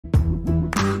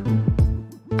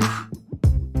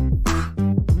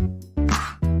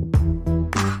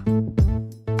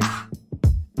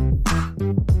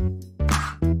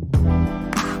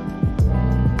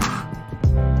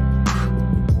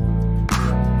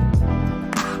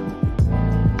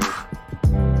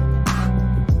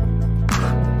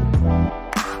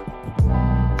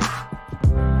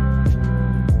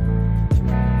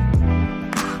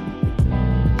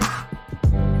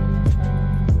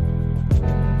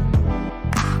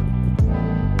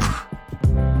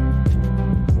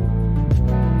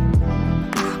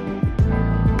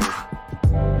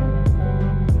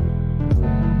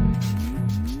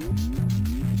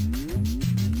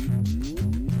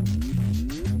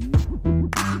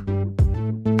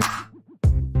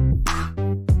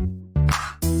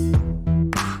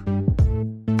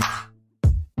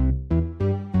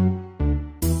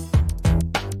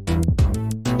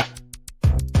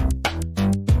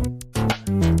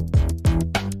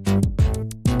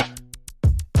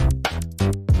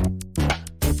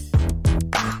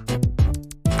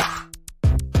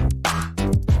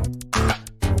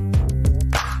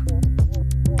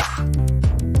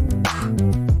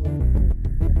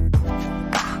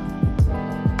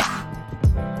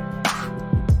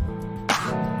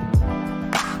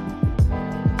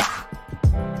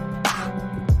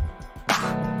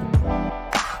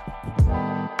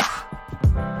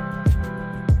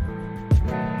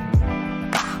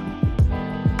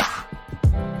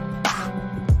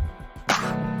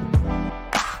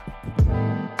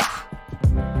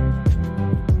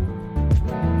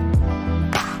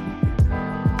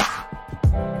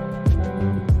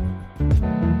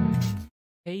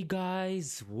Hey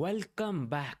guys, welcome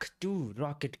back to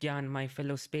Rocket Gyan, my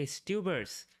fellow space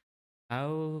tubers.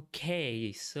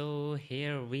 Okay, so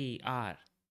here we are,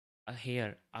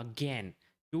 here again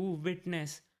to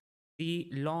witness the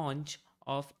launch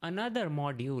of another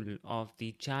module of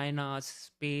the China's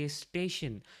space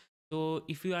station. So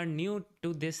if you are new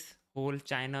to this whole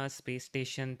China space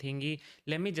station thingy,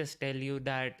 let me just tell you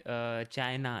that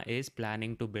China is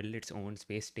planning to build its own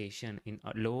space station in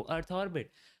a low Earth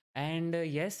orbit. And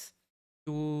yes,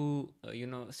 to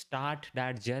start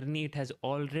that journey, it has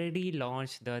already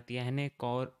launched the Tianhe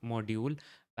core module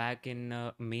back in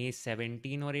May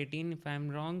 17 or 18,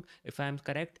 if I'm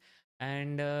correct.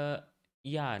 And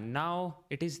yeah, now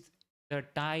it is the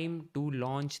time to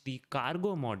launch the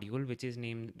cargo module, which is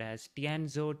named as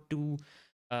Tianzhou-2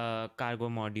 Cargo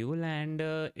module, and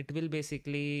it will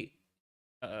basically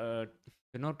uh,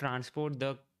 transport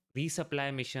the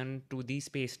resupply mission to the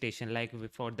space station. Like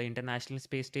for the international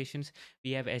space stations,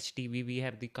 we have HTV, we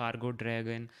have the Cargo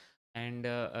Dragon, and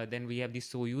then we have the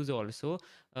Soyuz also.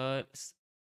 uh,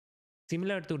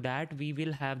 Similar to that, we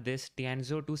will have this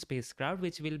Tianzhou-2 spacecraft,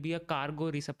 which will be a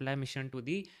cargo resupply mission to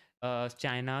the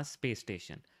China space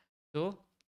station. So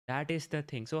that is the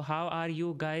thing. So how are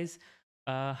you guys?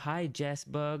 Hi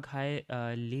Jasberg, hi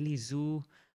Lily Zoo,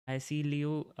 I see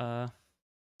Liu,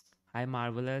 hi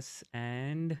Marvelous,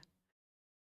 and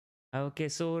okay.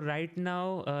 So right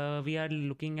now we are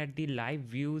looking at the live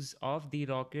views of the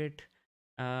rocket,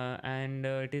 and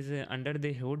it is under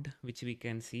the hood, which we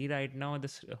can see right now.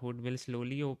 The hood will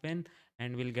slowly open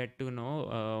and we'll get to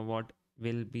know what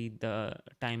will be the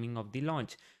timing of the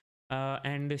launch.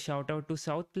 And shout out to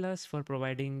South Plus for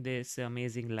providing this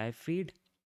amazing live feed.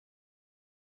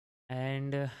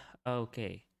 And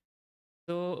okay,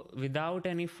 so without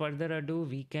any further ado,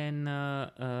 we can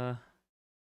I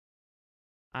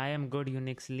am good,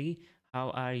 Unixly.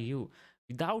 How are you?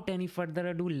 Without any further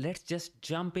ado, let's just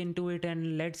jump into it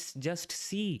and let's just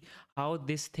see how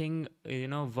this thing,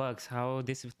 works, how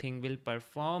this thing will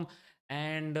perform,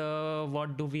 and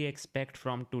what do we expect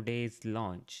from today's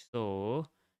launch. So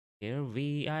here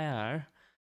we are.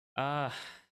 Uh,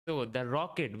 so the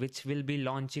rocket which will be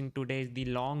launching today is the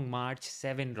Long March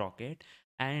 7 rocket,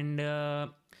 and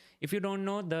if you don't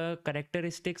know, the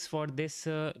characteristics for this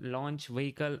launch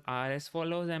vehicle are as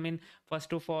follows. I mean,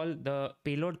 first of all, the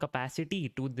payload capacity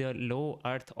to the low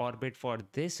Earth orbit for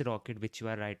this rocket, which you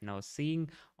are right now seeing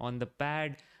on the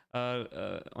pad,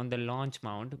 on the launch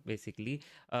mount, basically,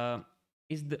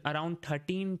 is around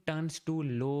 13 tons to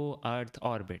low Earth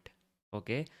orbit.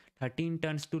 Okay, 13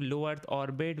 tons to low Earth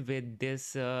orbit with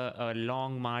this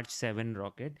Long March 7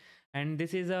 rocket. And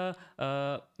this is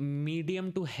a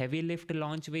medium to heavy lift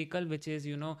launch vehicle, which is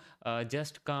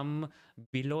just come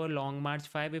below Long March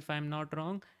 5, if I'm not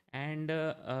wrong. And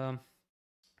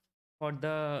for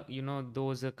the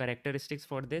those characteristics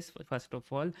for this, first of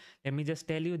all, let me just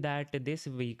tell you that this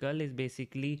vehicle is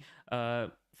basically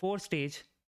 4 stage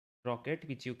rocket,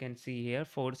 which you can see here.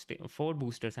 Four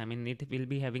boosters. I mean, it will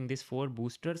be having these 4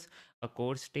 boosters, a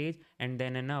core stage, and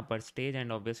then an upper stage, and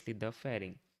obviously the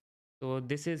fairing. So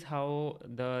this is how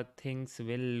the things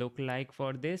will look like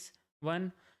for this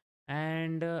one.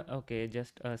 And okay,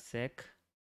 just a sec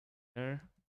here.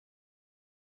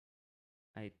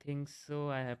 I think so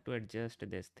I have to adjust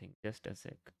this thing, just a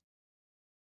sec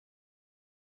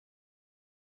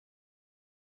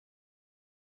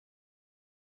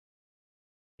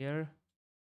here.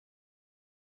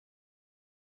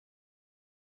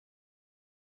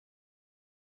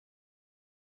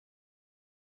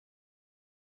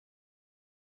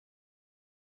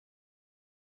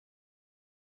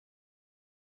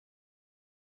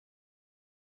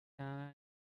 Uh,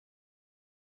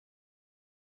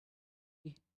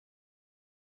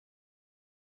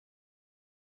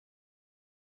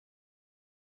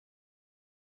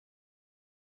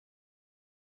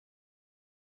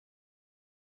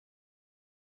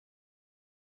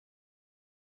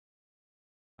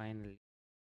 Finally.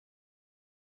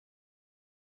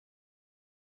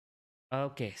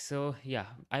 Okay, so yeah,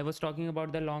 I was talking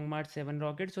about the Long March 7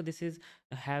 rocket. So this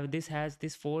has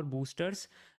this 4 boosters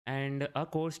and a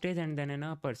core stage and then an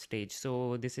upper stage.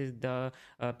 So this is the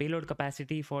payload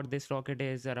capacity for this rocket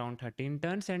is around 13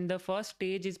 tons, and the first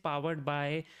stage is powered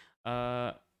by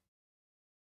uh,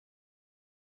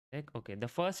 okay, the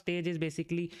first stage is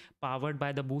basically powered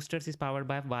by the boosters is powered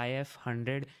by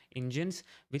YF100 engines,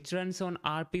 which runs on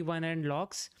RP1 and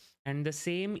LOX. And the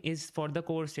same is for the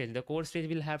core stage. The core stage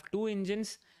will have 2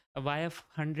 engines,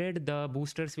 YF-100, the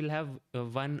boosters will have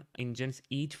one engines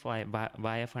each for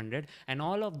YF-100, and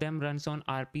all of them runs on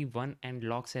RP-1 and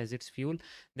LOX as its fuel.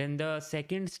 Then the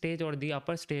second stage or the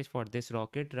upper stage for this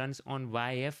rocket runs on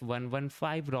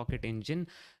YF-115 rocket engine.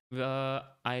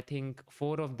 I think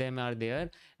 4 of them are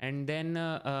there, and then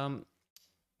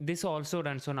this also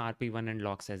runs on RP-1 and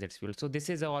LOX as its fuel. So this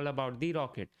is all about the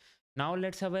rocket. Now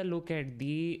let's have a look at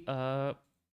the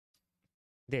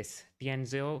this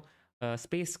Tianzhou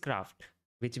spacecraft,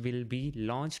 which will be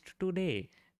launched today,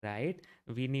 right?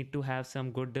 We need to have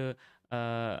some good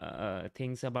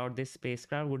things about this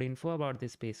spacecraft, good info about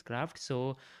this spacecraft.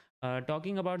 So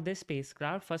talking about this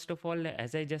spacecraft, first of all,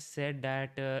 as I just said,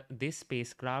 that this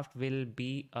spacecraft will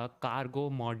be a cargo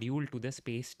module to the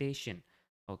space station.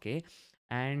 Okay,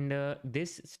 and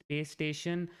this space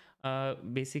station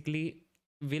basically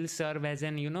will serve as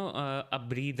an a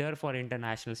breather for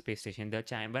international space station.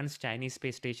 Once Chinese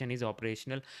space station is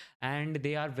operational, and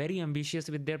they are very ambitious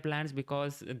with their plans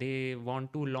because they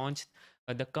want to launch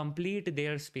the complete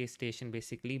their space station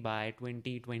basically by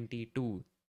 2022,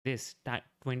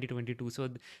 2022. So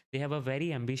they have a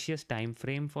very ambitious time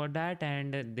frame for that,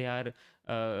 and they are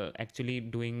actually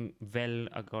doing well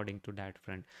according to that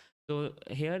front. So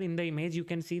here in the image you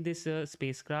can see this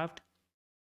spacecraft.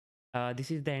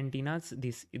 This is the antennas.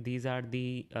 These are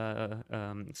the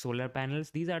solar panels.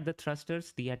 These are the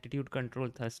thrusters, the attitude control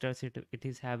thrusters it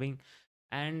is having,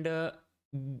 and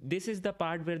this is the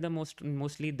part where the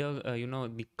mostly the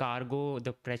the cargo,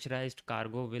 the pressurized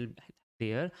cargo will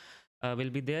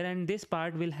be there, and this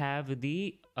part will have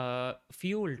the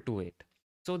fuel to it.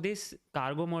 So this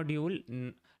cargo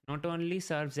module not only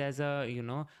serves as a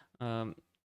um,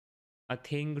 a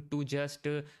thing to just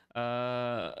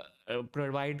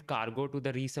provide cargo to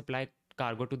the resupply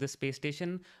cargo to the space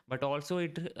station, but also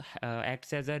it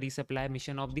acts as a resupply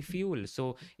mission of the fuel.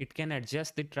 So it can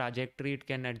adjust the trajectory, it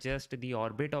can adjust the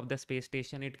orbit of the space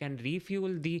station, it can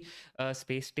refuel the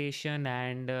space station,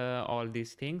 and all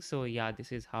these things. So yeah,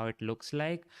 this is how it looks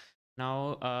like.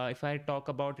 Now if I talk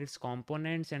about its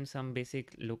components and some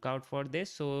basic lookout for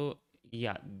this, so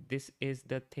yeah, this is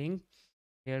the thing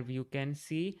here you can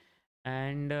see.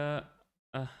 And uh,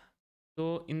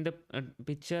 so in the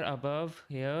picture above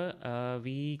here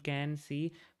we can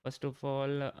see first of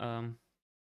all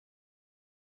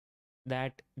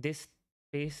that this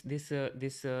space this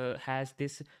has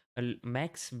this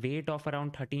max weight of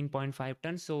around 13.5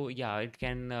 tons. So yeah, it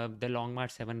can the long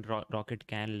march 7 rocket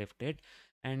can lift it.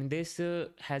 And this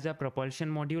has a propulsion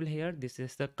module here. This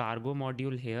is the cargo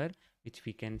module here, which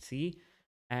we can see.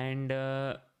 And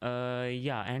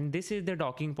yeah, and this is the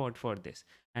docking port for this.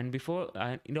 And before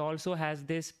it also has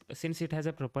this, since it has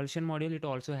a propulsion module, it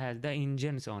also has the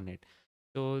engines on it.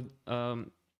 So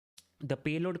the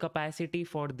payload capacity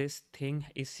for this thing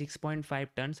is 6.5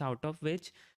 tons, out of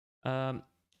which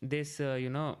this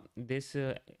this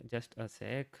just a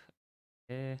sec.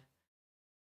 uh,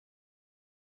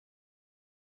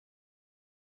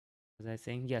 as I was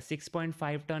saying, yeah,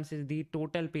 6.5 tons is the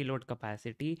total payload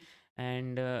capacity.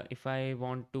 And if I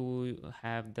want to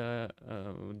have the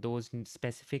those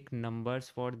specific numbers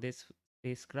for this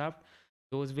spacecraft,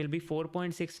 those will be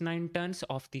 4.69 tons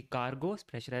of the cargo,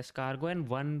 pressurized cargo, and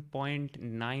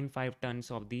 1.95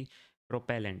 tons of the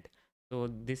propellant. So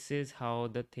this is how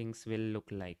the things will look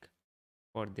like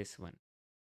for this one.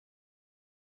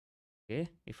 Okay,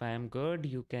 if I am good,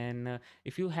 you can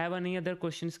if you have any other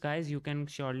questions, guys, you can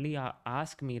surely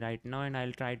ask me right now, and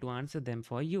I'll try to answer them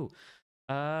for you.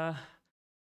 uh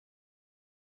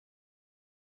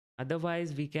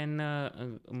Otherwise we can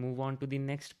move on to the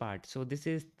next part. So this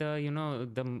is the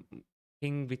the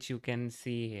thing which you can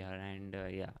see here. And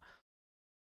yeah.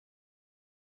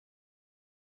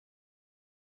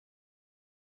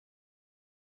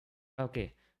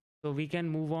 Okay, so we can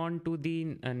move on to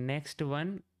the next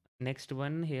one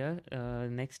here,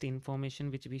 next information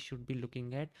which we should be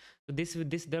looking at. So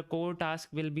this the core task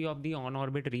will be of the on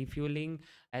orbit refueling,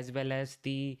 as well as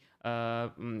the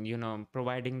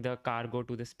providing the cargo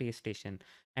to the space station.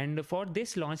 And for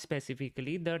this launch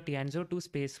specifically, the Tianzhou-2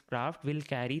 spacecraft will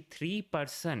carry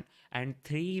 3-person and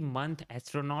 3-month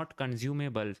astronaut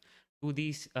consumables to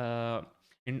these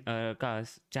in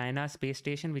China space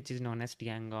station, which is known as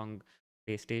Tiangong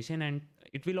space station. And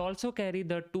it will also carry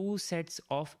the 2 sets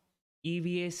of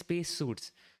EVA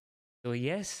spacesuits. So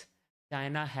yes,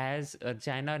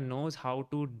 China knows how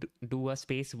to do a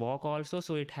spacewalk also.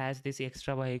 So it has this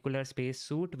extravehicular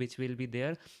spacesuit which will be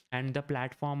there, and the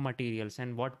platform materials.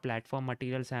 And what platform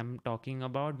materials I'm talking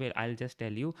about, well, I'll just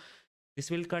tell you.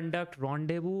 This will conduct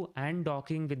rendezvous and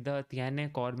docking with the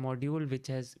Tianhe core module, which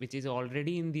is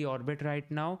already in the orbit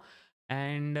right now.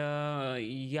 And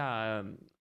yeah,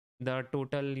 the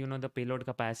total, the payload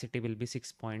capacity will be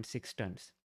 6.6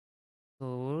 tons.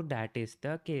 So that is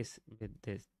the case with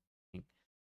this thing.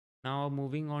 Now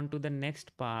moving on to the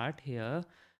next part here.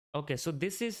 Okay, so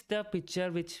this is the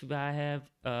picture which I have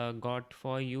got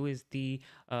for you, is the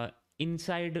uh,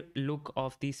 inside look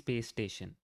of the space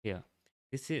station here.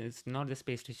 This is not the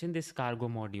space station, this cargo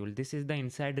module. This is the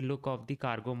inside look of the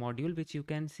cargo module which you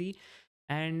can see.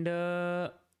 And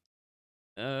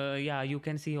yeah, you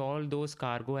can see all those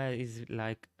cargo is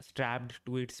like strapped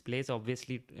to its place,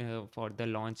 obviously for the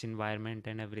launch environment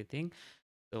and everything.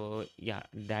 So yeah,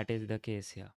 that is the case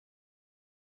here.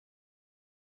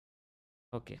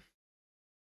 Okay,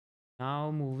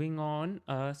 now moving on.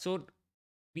 So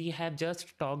we have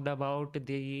just talked about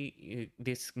the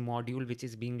this module which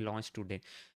is being launched today.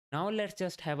 Now let's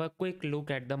just have a quick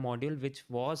look at the module which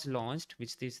was launched,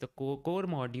 which is the core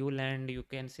module, and you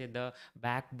can say the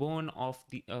backbone of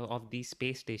the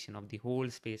space station, of the whole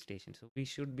space station. So we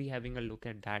should be having a look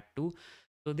at that too.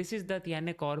 So this is the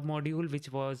Tianhe core module which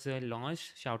was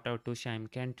launched. Shout out to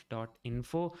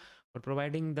shimkent.info for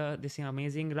providing this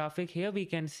amazing graphic. Here we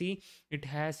can see it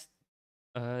has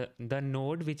the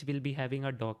node which will be having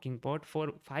a docking port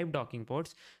for 5 docking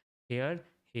ports here,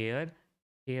 here,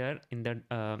 here in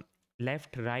the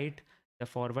left, right, the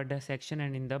forward section,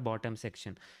 and in the bottom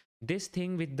section. This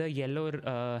thing with the yellow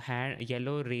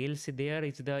rails there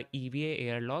is the EVA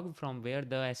airlock, from where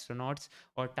the astronauts,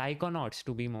 or taikonauts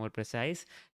to be more precise,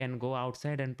 can go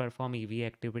outside and perform EVA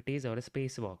activities or a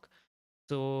spacewalk.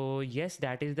 So yes,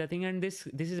 that is the thing. And this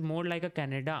is more like a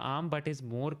Canada arm, but is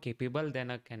more capable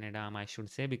than a Canada arm, I should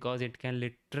say, because it can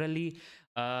literally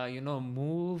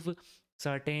move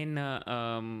certain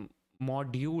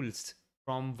modules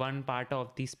from one part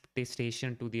of the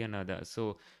station to the another,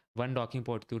 so one docking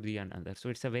port to the another. So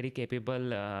it's a very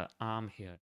capable arm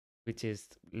here, which is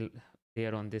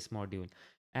there on this module.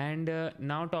 And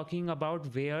now talking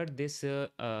about where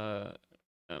uh,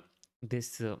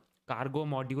 this cargo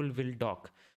module will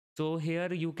dock. So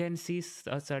here you can see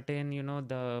a certain,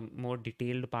 the more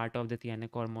detailed part of the Tianhe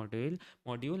core module,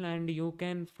 and you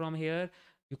can, from here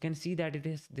you can see that it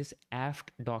is this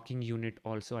aft docking unit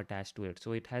also attached to it.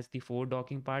 So it has the 4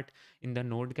 docking part in the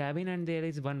node cabin, and there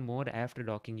is one more aft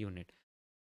docking unit.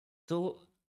 So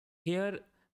here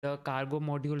the cargo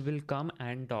module will come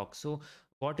and dock. So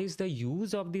what is the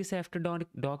use of this after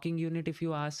docking unit, if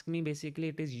you ask me? Basically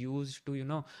it is used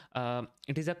to,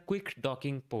 it is a quick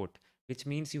docking port, which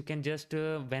means you can just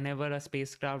whenever a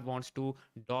spacecraft wants to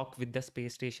dock with the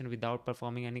space station without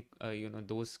performing any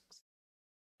those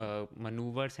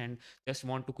maneuvers, and just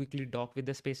want to quickly dock with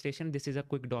the space station, this is a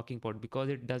quick docking port, because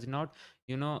it does not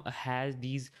has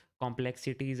these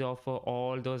complexities of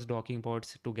all those docking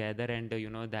ports together, and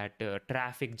that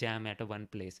traffic jam at one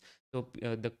place. So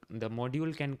the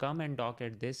module can come and dock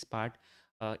at this part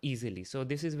easily. So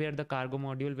this is where the cargo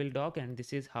module will dock, and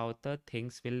this is how the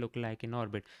things will look like in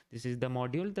orbit. This is the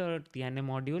module, the Tianhe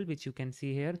module, which you can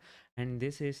see here, and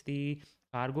this is the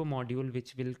cargo module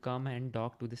which will come and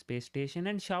dock to the space station.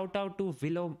 And shout out to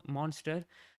Willow Monster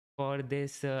for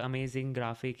this amazing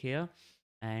graphic here.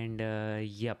 And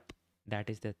yep, that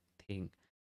is the thing.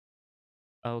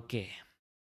 Okay,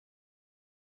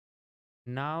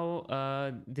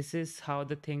 now this is how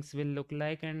the things will look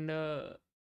like, and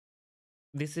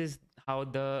this is how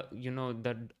the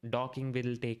the docking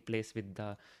will take place with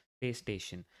the space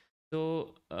station.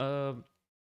 So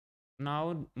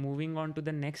now moving on to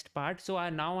the next part. So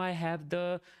now I have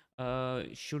the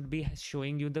should be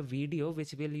showing you the video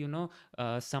which will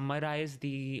summarize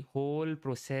the whole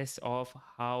process of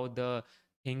how the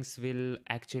things will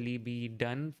actually be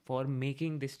done for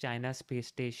making this China space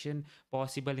station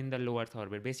possible in the low earth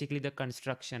orbit, basically the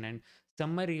construction and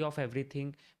summary of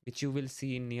everything which you will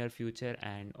see in near future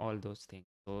and all those things.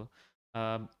 So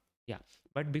yeah,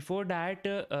 but before that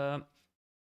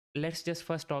let's just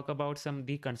first talk about some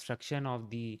the construction of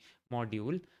the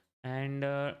module. And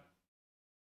okay.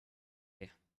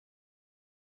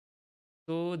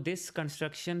 So this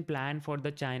construction plan for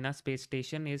the China space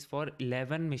station is for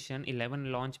 11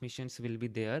 launch missions will be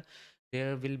there.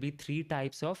 There will be 3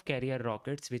 types of carrier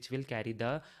rockets which will carry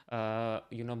the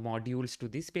modules to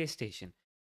the space station.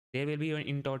 There will be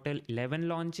in total 11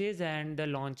 launches, and the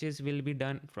launches will be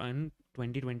done from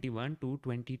 2021 to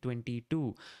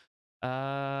 2022.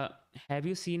 Uh, have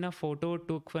you seen a photo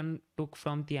took from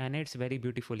Tianhe? It's very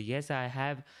beautiful. Yes, I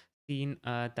have seen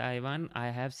Taiwan. I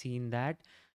have seen that,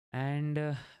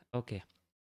 and okay.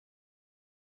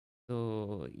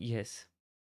 So yes.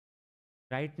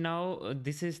 right now,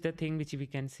 this is the thing which we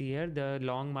can see here, the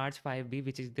Long March 5B,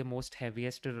 which is the most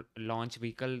heaviest launch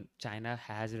vehicle China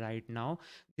has right now.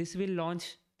 This will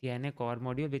launch Tianhe core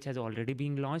module, which has already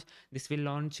been launched. This will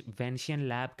launch Venetian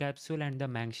lab capsule and the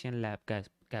Manxian lab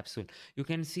capsule. You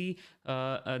can see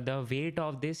the weight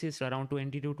of this is around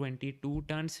 20 to 22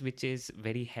 tons, which is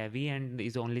very heavy and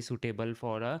is only suitable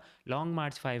for a Long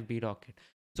March 5B rocket.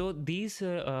 So these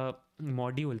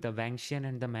module, the Venetian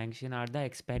and the Manxian, are the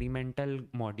experimental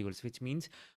modules, which means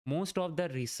most of the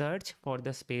research for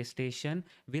the space station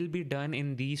will be done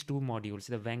in these two modules,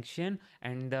 the Venetian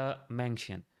and the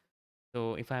Manxian.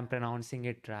 So if I'm pronouncing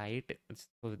it right,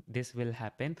 so this will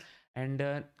happen.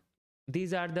 And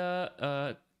these are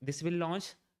the this will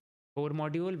launch core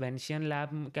module, Venetian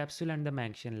lab capsule and the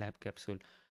Manxian lab capsule.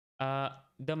 Uh,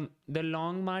 the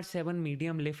Long March 7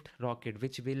 medium lift rocket,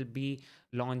 which will be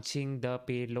launching the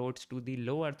payloads to the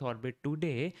low Earth orbit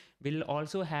today, will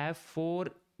also have 4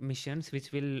 missions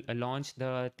which will launch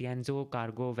the Tianzhou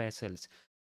cargo vessels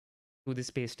to the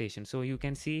space station. So you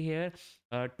can see here,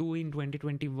 2 in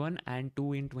 2021 and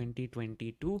 2 in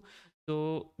 2022.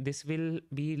 So this will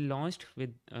be launched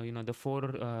with the 4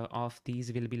 of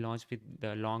these will be launched with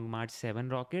the Long March 7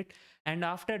 rocket. And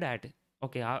after that,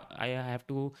 okay, I have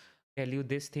to tell you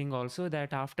this thing also,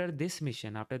 that after this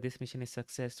mission is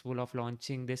successful of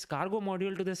launching this cargo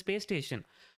module to the space station,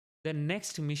 the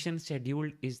next mission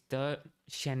scheduled is the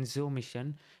Shenzhou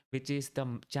mission, which is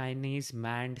the Chinese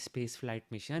manned spaceflight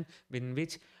mission, in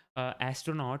which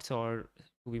astronauts, or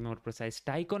to be more precise,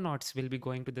 taikonauts, will be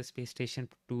going to the space station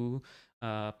to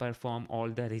perform all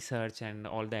the research and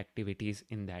all the activities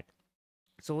in that.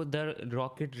 So the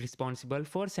rocket responsible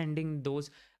for sending those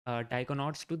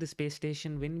taikonauts to the space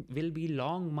station will be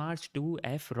Long March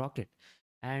 2F rocket.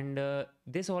 And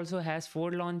this also has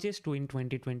 4 launches, 2 in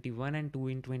 2021 and 2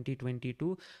 in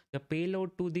 2022. The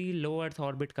payload to the low Earth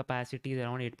orbit capacity is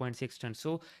around 8.6 tons.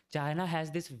 So China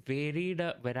has this varied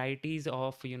varieties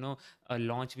of a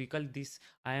launch vehicle. This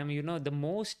I am the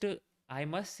most I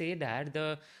must say that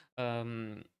the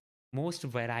um, most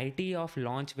variety of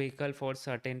launch vehicle for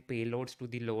certain payloads to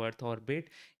the low Earth orbit,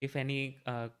 if any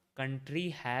country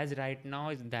has right now,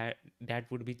 is that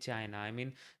would be China. I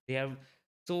mean, they have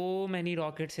so many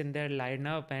rockets in their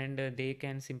lineup, and they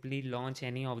can simply launch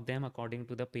any of them according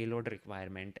to the payload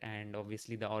requirement and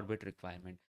obviously the orbit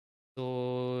requirement.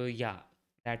 So yeah,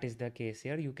 that is the case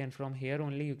here. You can, from here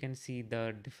only you can see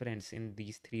the difference in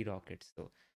these 3 rockets.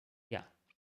 So yeah,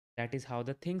 that is how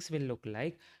the things will look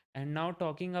like. And now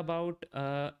talking about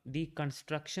the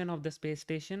construction of the space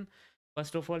station,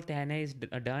 first of all, Tianhe is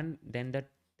done. Then the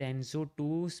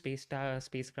Tianzhou-2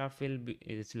 spacecraft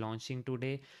is launching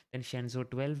today. Then Shenzhou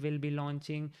 12 will be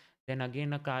launching. Then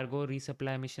again a cargo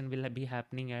resupply mission will be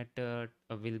happening and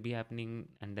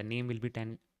the name will be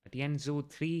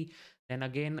Tianzhou-3. Then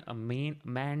again a main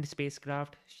manned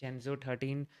spacecraft, Shenzhou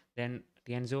 13. Then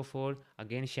Tianzhou 4,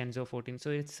 again Shenzhou 14. So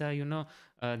it's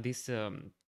this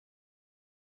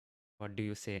what do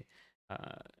you say,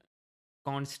 uh,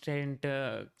 constant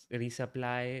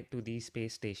resupply to the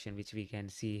space station, which we can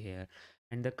see here.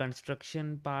 And the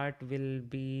construction part will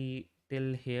be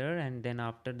till here, and then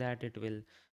after that it will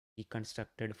be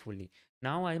constructed fully.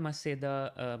 Now I must say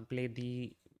the play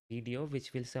the video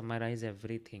which will summarize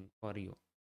everything for you.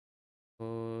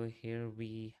 So here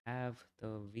we have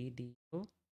the video.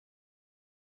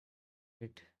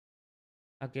 It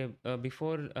Okay,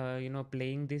 before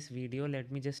playing this video,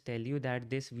 let me just tell you that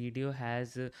this video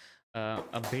has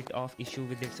a bit of issue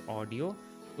with its audio.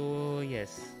 So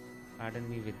yes, pardon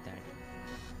me with that.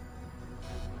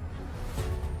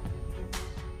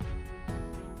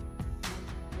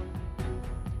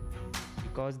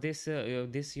 Because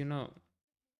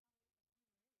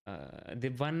the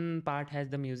one part has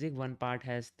the music, one part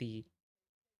has the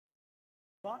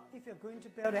But if you're going to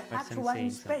build an person actual one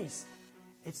in saying something. space,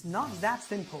 it's not that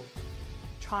simple.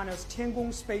 China's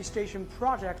Tiangong space station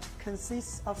project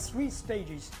consists of 3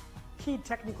 stages: key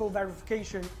technical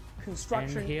verification,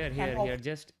 construction, And here,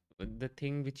 just the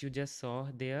thing which you just saw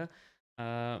there.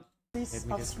 Let me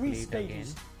just play it again.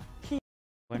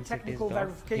 Once technical it is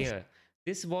verification. here,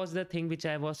 this was the thing which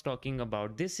I was talking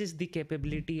about. This is the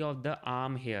capability of the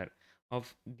arm here,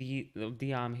 of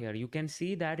the arm here. You can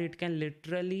see that it can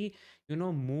literally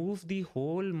move the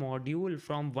whole module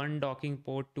from one docking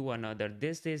port to another.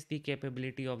 This is the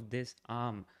capability of this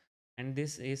arm, and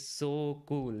this is so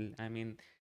cool. I mean,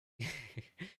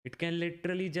 it can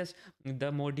literally just,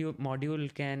 the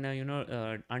module can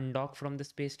undock from the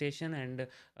space station and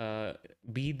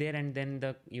be there, and then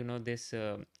the this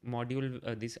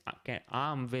module this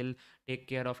arm will take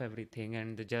care of everything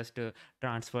and just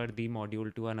transfer the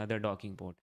module to another docking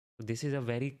port. So this is a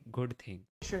very good thing.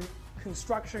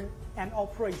 Construction and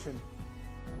operation.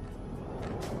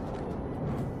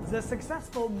 The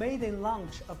successful maiden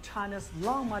launch of China's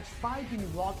Long March 5B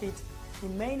rocket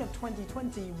in May of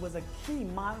 2020 was a key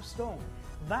milestone,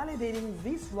 validating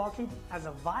this rocket as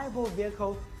a viable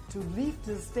vehicle to lift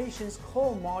the station's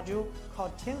core module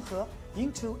called Tianhe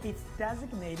into its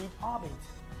designated orbit.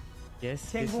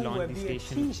 Yes, this Tiangong will launch be a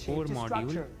station core T-shaped module.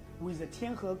 structure with the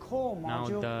Tianhe core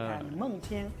module the- and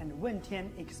Mengtian and Wentian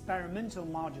experimental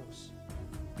modules.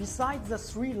 Besides the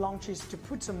 3 launches to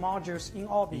put the modules in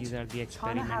orbit, These are the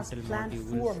China has experimental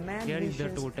planned 4 modules. manned Here is the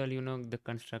missions total, the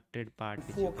constructed part,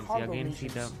 which 4 you can see. cargo Again,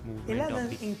 missions. see the movement 11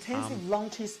 of the intensive arm.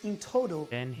 launches in total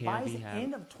Then here by we the have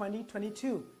end of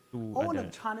 2022. 2 All other.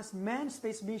 of China's manned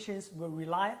space missions will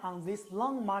rely on this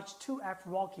Long March 2F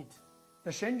rocket.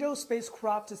 The Shenzhou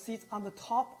spacecraft sits on the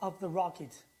top of the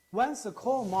rocket. Once the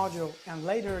core module and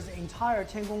later the entire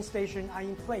Tiangong station are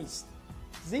in place,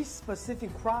 this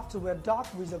specific craft will dock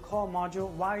with the core module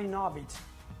while in orbit.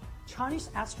 Chinese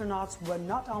astronauts will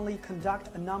not only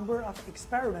conduct a number of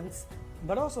experiments,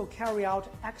 but also carry out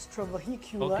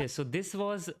extravehicular. Okay, so this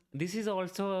is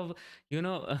also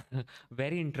a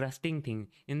very interesting thing.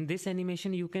 In this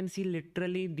animation, you can see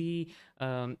literally the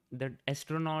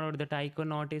astronaut or the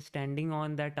taikonaut is standing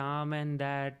on that arm, and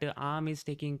that arm is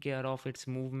taking care of its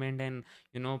movement and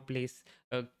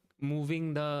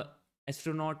moving the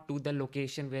astronaut to the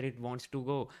location where it wants to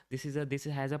go. This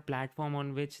has a platform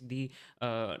on which the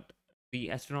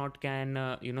astronaut can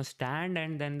stand,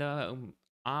 and then the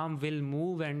arm will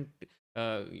move and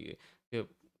y- uh,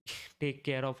 take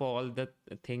care of all the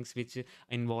things which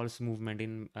involves movement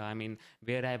in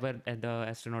wherever the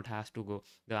astronaut has to go,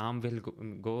 the arm will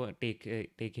go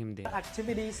take him there.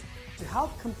 Activities to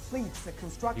help complete the You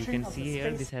construction can of see the here,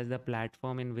 space this has the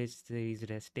platform in which he is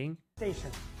resting. station.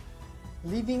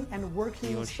 Living and working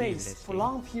He in or she is space for resting.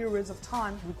 long periods of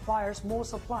time requires more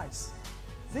supplies.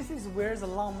 This is where the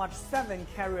Long March 7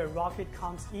 carrier rocket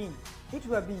comes in. It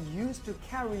will be used to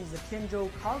carry the Tianzhou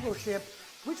cargo ship,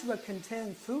 which will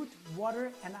contain food,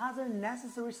 water, and other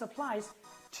necessary supplies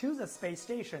to the space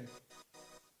station.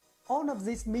 All of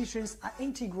these missions are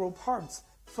integral parts,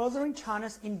 furthering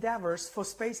China's endeavors for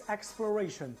space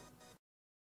exploration.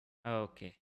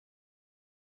 Okay.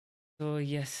 So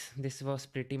yes, this was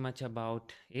pretty much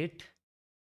about it.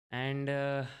 And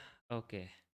okay.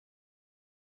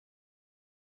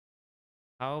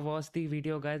 How was the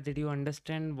video, guys? Did you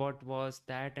understand what was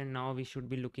that? And now we should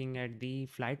be looking at the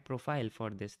flight profile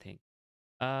for this thing.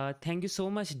 Thank you so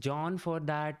much, John, for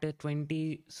that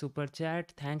 20 super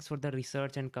chat. Thanks for the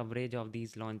research and coverage of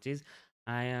these launches.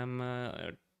 I am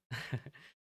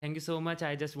thank you so much.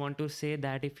 I just want to say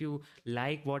that if you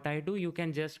like what I do, you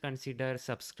can just consider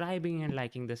subscribing and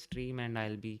liking the stream, and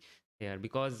I'll be there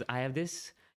because I have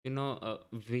this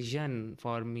vision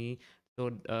for me. So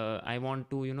I want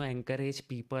to encourage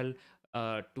people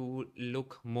to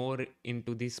look more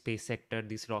into this space sector,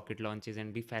 these rocket launches,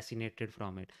 and be fascinated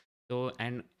from it. So,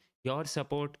 and your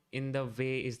support in the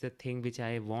way is the thing which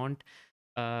I want,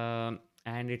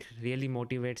 and it really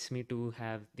motivates me to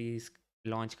have these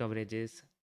launch coverages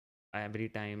every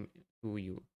time to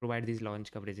you, provide these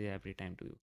launch coverages every time to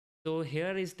you. So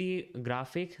here is the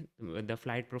graphic, the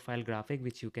flight profile graphic,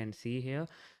 which you can see here.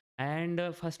 And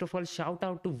first of all, shout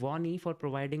out to Vonnie for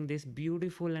providing this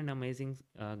beautiful and amazing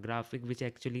graphic, which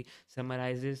actually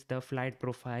summarizes the flight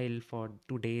profile for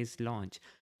today's launch.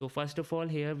 So first of all,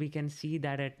 here we can see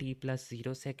that at t plus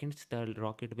 0 seconds, the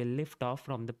rocket will lift off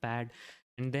from the pad,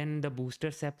 and then the booster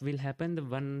sep will happen.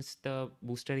 Once the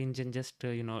booster engine just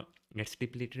gets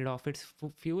depleted of its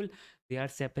fuel, they are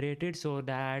separated so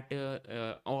that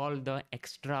all the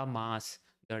extra mass,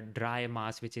 the dry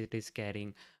mass which it is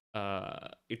carrying,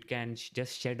 it can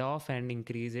just shed off and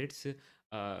increase its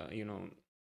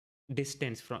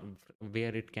distance from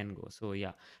where it can go. So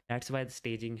yeah, that's why the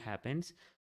staging happens.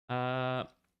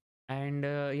 And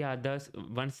yeah, thus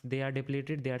once they are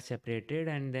depleted, they are separated,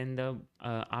 and then the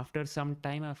after some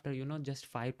time, after just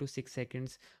 5 to 6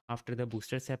 seconds after the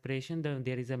booster separation,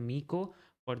 there is a MECO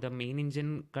for the main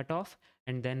engine cutoff,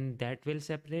 and then that will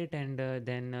separate, and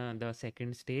then the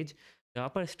second stage, the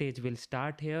upper stage will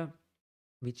start here,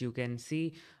 which you can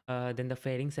see. Then the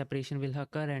fairing separation will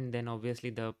occur, and then obviously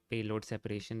the payload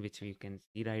separation, which we can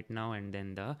see right now, and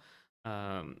then the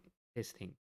this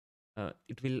thing,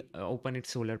 it will open its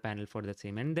solar panel for the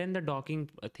same, and then the docking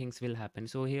things will happen.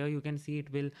 So here you can see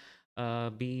it will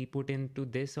be put into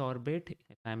this orbit,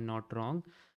 if I'm not wrong.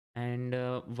 And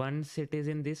once it is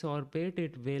in this orbit,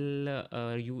 it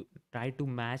will you try to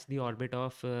match the orbit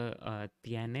of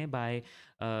Tianhe by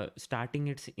starting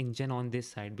its engine on this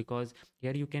side, because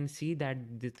here you can see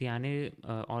that the Tianhe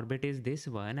orbit is this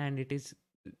one and it is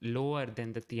lower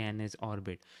than the Tianhe's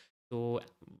orbit. So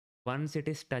once it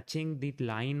is touching the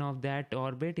line of that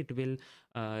orbit, it will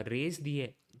raise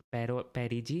the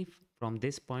perigee from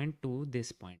this point to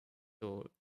this point. So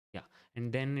yeah,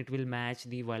 and then it will match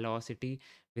the velocity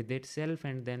with itself,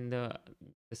 and then the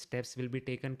steps will be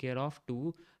taken care of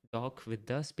to dock with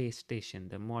the space station,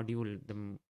 the module,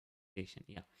 station.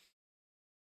 Yeah.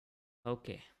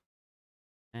 Okay.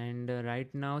 And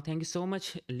right now, thank you so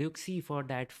much, Luxi, for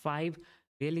that 5.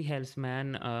 Really helps,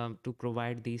 man, to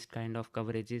provide these kind of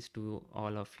coverages to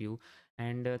all of you.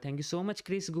 And thank you so much,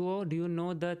 Chris Guo. Do you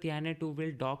know the Tianhe 2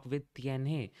 will dock with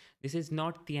Tianhe? This is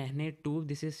not Tianhe 2,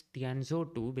 this is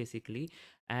Tianzhou 2, basically.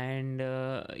 And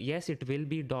yes, it will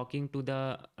be docking to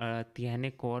the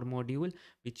Tianhe core module,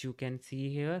 which you can see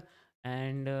here.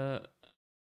 And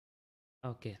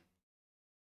okay,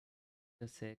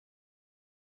 just a sec.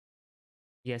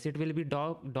 Yes, it will be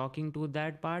docking to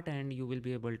that part, and you will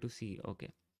be able to see.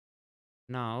 Okay.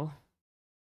 Now,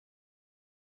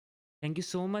 thank you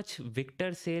so much,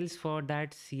 Victor Sales, for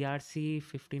that CRC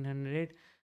 1500.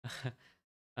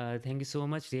 Thank you so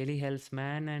much. Really helps,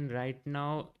 man. And right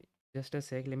now, just a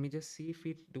sec. Let me just see if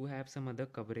we do have some other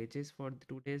coverages for the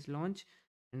today's launch,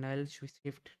 and I'll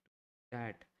shift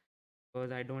that,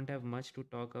 because I don't have much to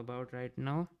talk about right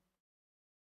now.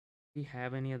 We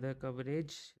have any other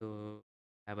coverage? So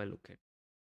have a look at.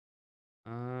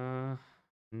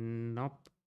 Nope,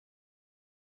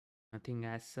 nothing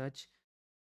as such.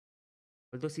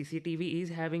 Although CCTV is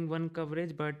having one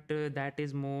coverage, but that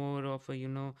is more of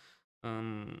a,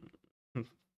 um,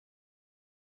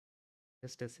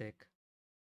 just a sec.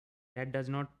 That does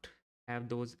not have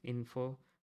those info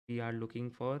we are looking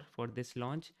for this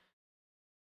launch.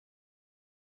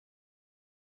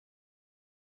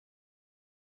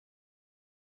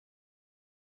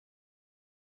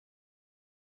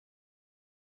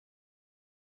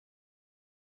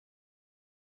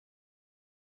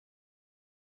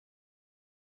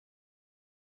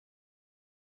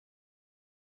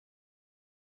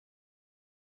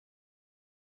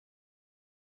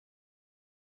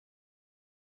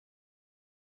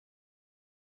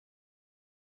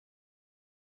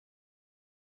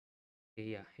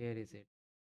 Okay, yeah, here is it.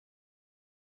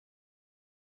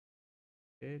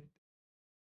 It-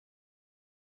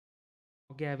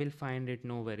 Okay, I will find it,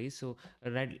 no worries. So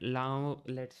right now,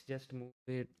 let's just move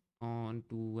it on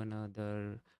to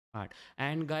another part.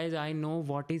 And guys, I know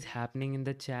what is happening in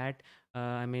the chat.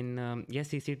 Yes,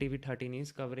 CCTV 13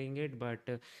 is covering it, but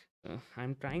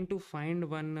I'm trying to find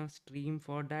one stream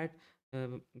for that.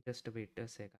 Just wait a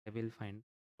sec, I will find.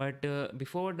 But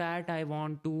before that, I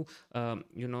want to,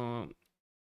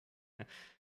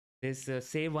 this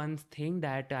say one thing,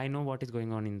 that I know what is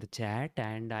going on in the chat,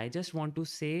 and I just want to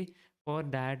say for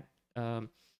that.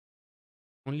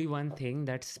 Only one thing,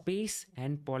 that space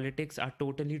and politics are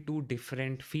totally two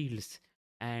different fields.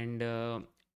 And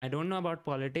I don't know about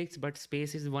politics, but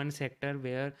space is one sector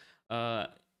where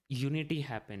unity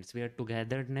happens, where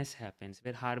togetherness happens,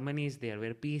 where harmony is there,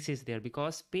 where peace is there,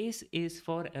 because space is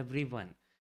for everyone.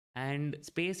 And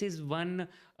space is one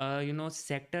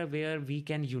sector where we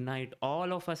can unite,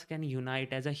 all of us can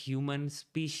unite as a human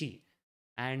species,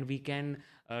 and we can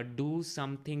do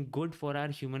something good for our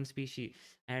human species.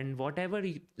 And whatever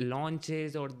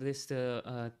launches, or this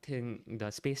thing,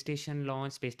 the space station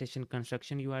launch, space station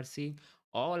construction you are seeing,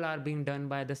 all are being done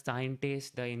by the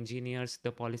scientists, the engineers,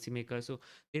 the policymakers. So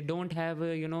they don't have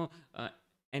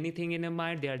anything in a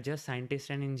mind. They are just scientists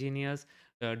and engineers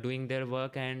doing their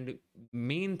work. And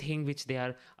main thing which they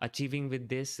are achieving with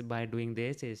this, by doing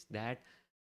this, is that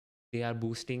they are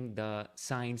boosting the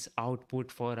science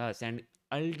output for us. And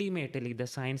ultimately, the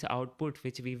science output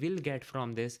which we will get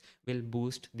from this will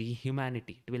boost the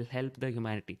humanity, it will help the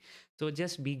humanity. So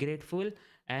just be grateful,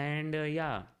 and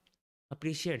yeah,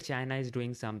 appreciate China is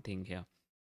doing something here.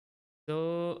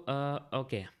 So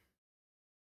okay,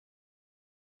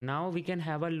 now we can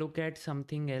have a look at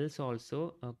something else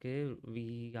also. Okay,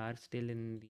 we are still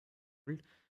in the world.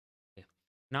 Okay.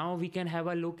 Now we can have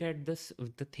a look at this,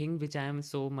 the thing which I am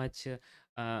so much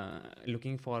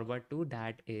looking forward to,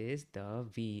 that is the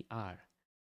VR,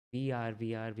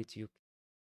 which you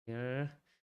here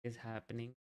is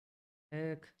happening.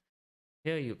 Heck,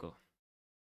 here you go.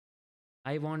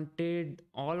 I wanted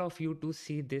all of you to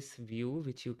see this view,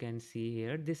 which you can see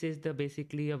here. This is the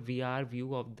basically a VR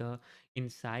view of the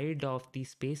inside of the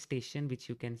space station, which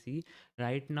you can see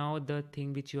right now. The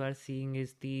thing which you are seeing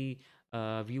is the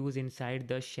views inside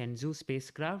the Shenzhou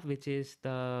spacecraft, which is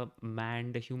the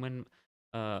manned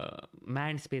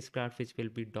spacecraft which will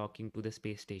be docking to the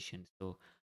space station. So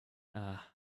uh,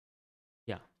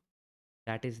 yeah,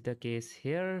 that is the case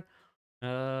here.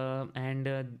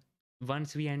 And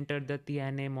once we enter the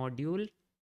Tianhe module,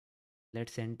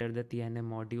 let's enter the Tianhe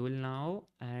module now,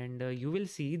 and you will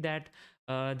see that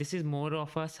this is more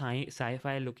of a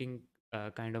sci-fi looking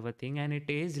kind of a thing, and it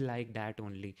is like that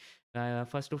only.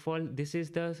 First of all, this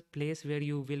is the place where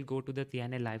you will go to the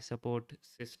Tianhe life support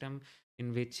system,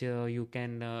 in which you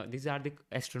can these are the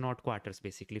astronaut quarters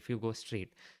basically, if you go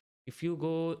straight. If you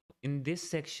go in this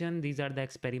section, these are the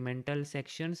experimental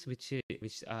sections, which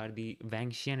are the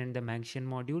Wangshan and the Mangshan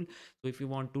module. So if you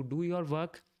want to do your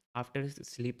work after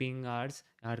sleeping hours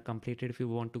are completed, if you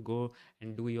want to go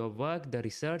and do your work, the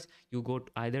research, you go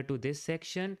either to this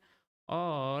section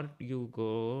or you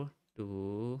go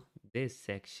to this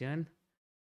section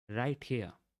right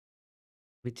here,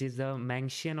 which is a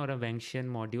Mangshan or a Wangshan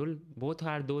module. Both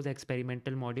are those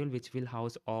experimental module which will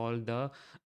house all the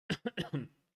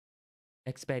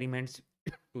experiments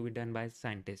to be done by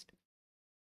scientists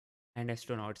and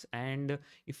astronauts. And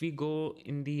if we go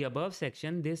in the above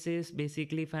section, this is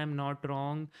basically, if I'm not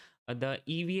wrong, the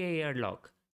EVA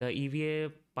airlock, the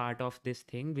EVA part of this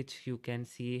thing, which you can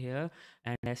see here.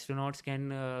 And astronauts can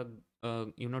the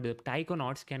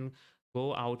taikonauts can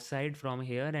go outside from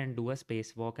here and do a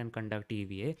spacewalk and conduct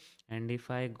EVA. And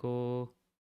if I go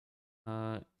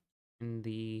uh, in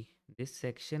the this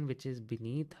section which is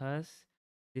beneath us,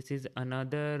 this is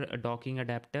another docking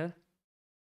adapter,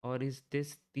 or is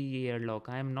this the airlock?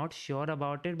 I am not sure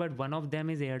about it, but one of them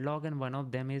is airlock and one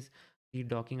of them is the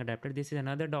docking adapter. This is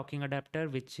another docking adapter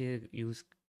which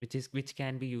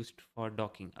can be used for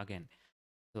docking again.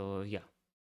 So yeah.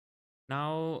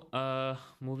 Now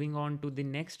moving on to the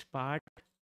next part,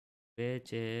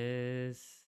 which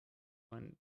is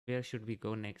one. Where should we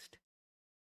go next?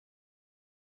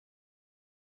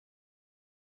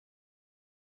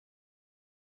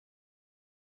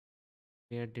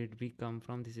 Where did we come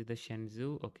from? This is the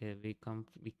Shenzhou. Okay,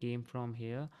 we came from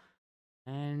here,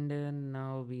 and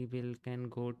now we will can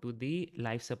go to the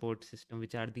life support system,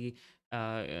 which are the uh,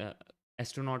 uh,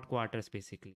 astronaut quarters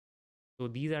basically. So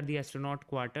these are the astronaut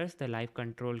quarters, the life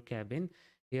control cabin.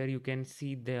 Here you can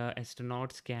see the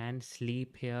astronauts can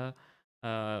sleep here.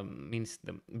 Means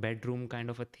the bedroom kind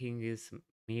of a thing is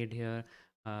made here.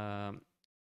 Um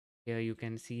Here you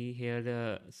can see here the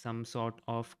some sort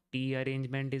of tea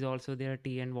arrangement is also there,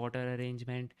 tea and water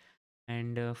arrangement,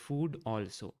 and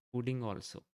fooding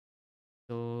also.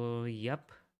 So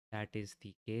yep, that is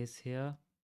the case here,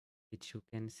 which you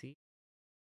can see.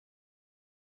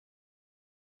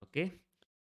 Okay,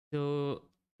 so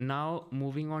now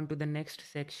moving on to the next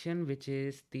section, which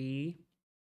is the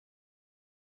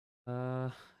uh,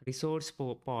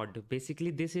 pod. Basically,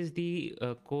 this is the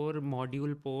core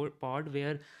module pod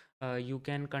where you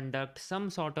can conduct some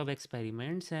sort of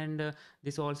experiments, and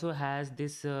this also has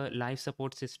this life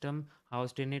support system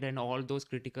housed in it, and all those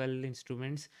critical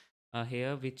instruments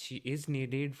here, which is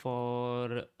needed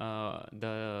for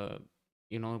the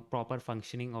proper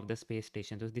functioning of the space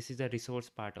station. So this is a resource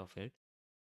part of it.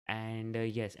 And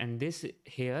yes, and this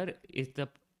here is the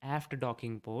aft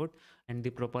docking port and the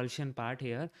propulsion part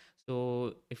here.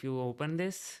 So if you open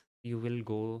this, you will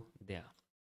go there.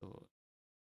 So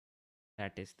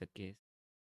that is the case.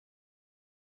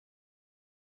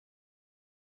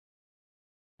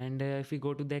 And if we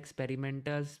go to the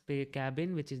experimental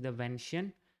cabin, which is the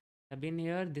Venetian cabin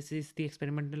here, this is the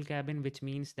experimental cabin, which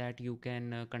means that you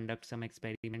can conduct some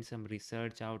experiments, some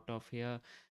research out of here.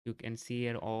 You can see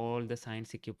here all the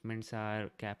science equipments are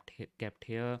kept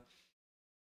here.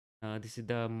 This is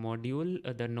the module,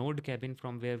 the node cabin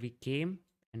from where we came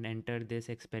and entered this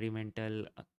experimental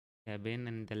cabin,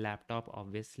 and the laptop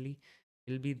obviously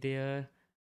will be there.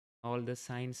 All the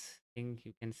science thing,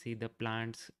 you can see the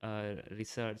plants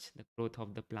research, the growth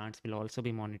of the plants will also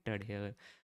be monitored here.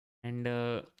 And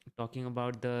talking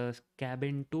about the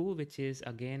cabin 2, which is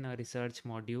again a research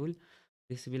module,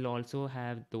 this will also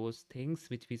have those things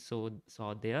which we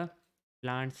saw there.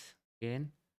 Plants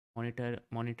again,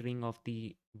 monitoring of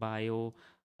the bio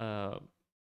uh,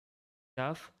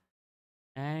 stuff,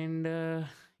 and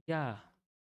yeah,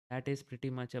 that is pretty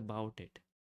much about it.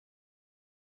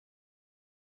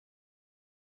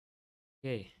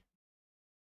 Okay,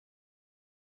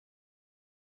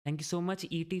 thank you so much,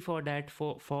 Et, for that.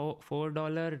 For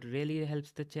 $4 really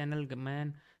helps the channel,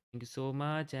 man. Thank you so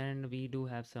much. And we do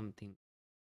have something.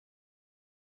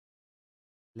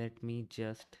 Let me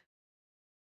just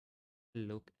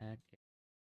look at it.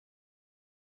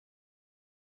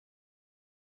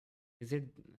 Is it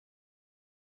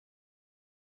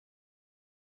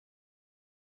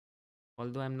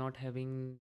although I'm not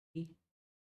having.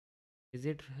 Is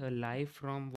it live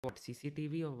from what,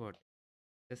 CCTV or what?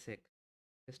 Just a sec.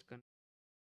 Just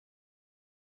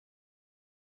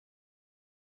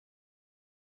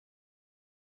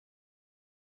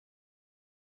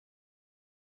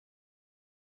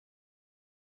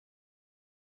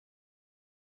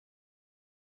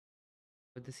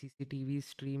but the CCTV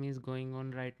stream is going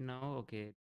on right now.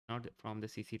 Okay, not from the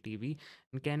CCTV.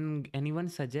 And can anyone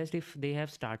suggest if they have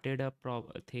started a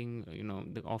thing,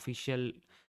 the official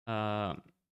uh,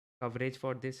 coverage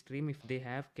for this stream? If they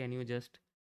have, can you just?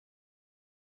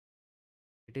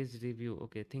 It is review.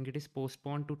 Okay, think it is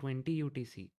postponed to 20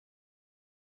 UTC.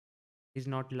 Is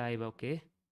not live. Okay.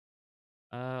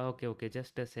 Okay, okay.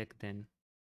 Just a sec then.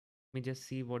 Let me just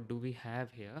see what do we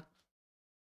have here.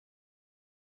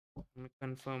 Let me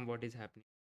confirm what is happening.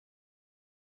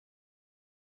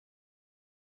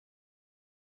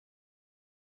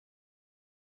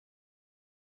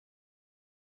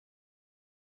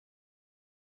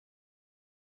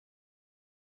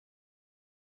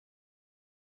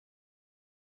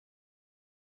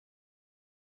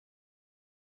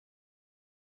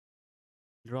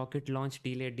 Rocket launch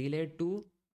delayed. Delayed to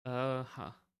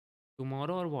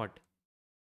tomorrow or what?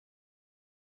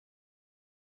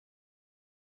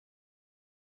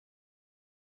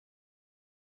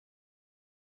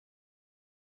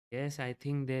 Yes, I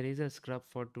think there is a scrub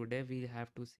for today. We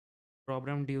have to see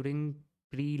problem during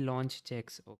pre-launch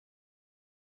checks. Okay.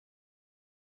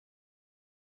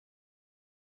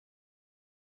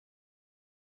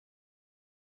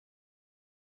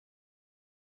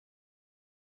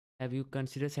 Have you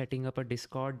considered setting up a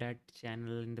Discord that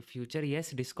channel in the future?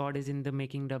 Yes, Discord is in the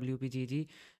making WPGG,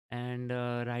 and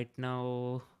right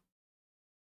now,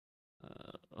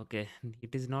 okay,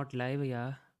 it is not live.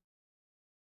 Yeah,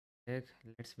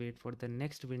 let's wait for the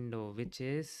next window, which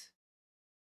is.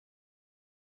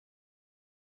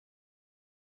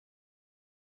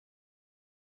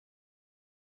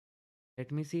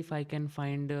 Let me see if I can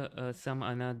find some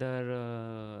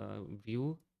another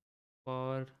view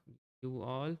for you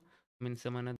all. I mean,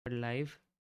 some another live.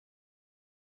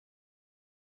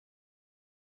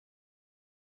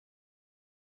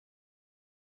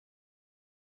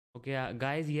 Okay,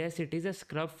 guys, yes, it is a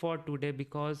scrub for today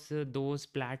because those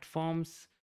platforms,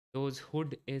 those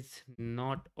hood is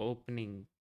not opening.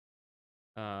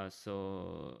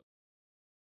 So,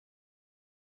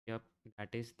 yep, that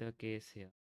is the case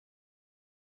here.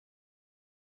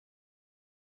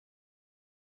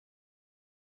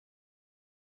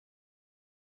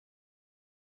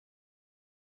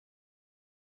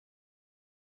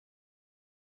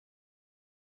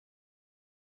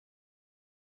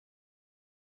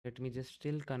 Let me just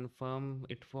still confirm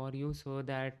it for you so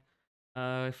that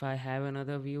if I have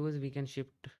another views, we can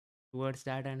shift towards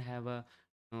that and have a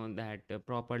that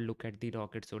proper look at the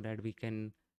rocket so that we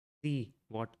can see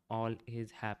what all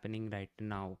is happening right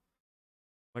now.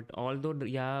 But although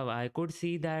yeah, I could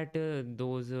see that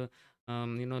those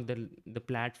the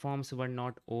platforms were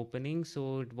not opening,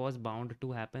 so it was bound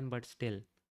to happen. But still,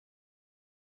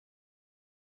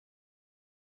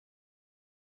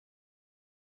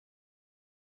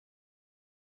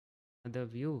 the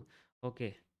view.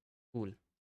 Okay, cool.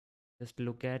 Just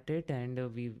look at it, and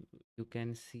you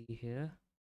can see here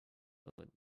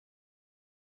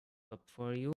up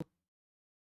for you.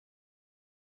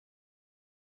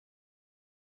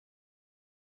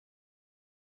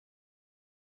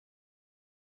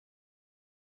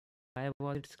 Why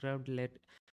was it scrubbed? Let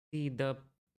see, the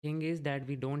thing is that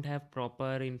we don't have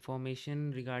proper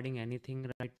information regarding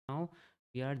anything right now.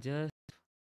 We are just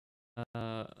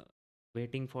uh,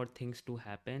 waiting for things to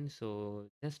happen. So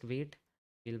just wait.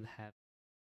 We'll have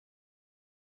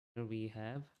we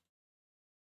have.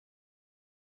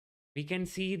 We can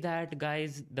see that,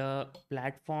 guys, the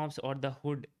platforms or the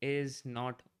hood is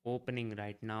not opening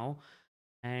right now,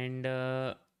 and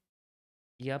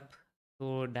yep.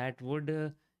 So that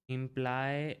would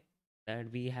imply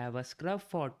that we have a scrub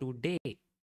for today,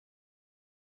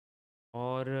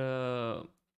 or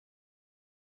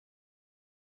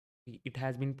it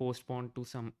has been postponed to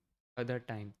some other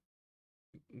time.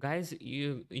 Guys,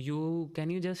 you can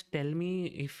you just tell me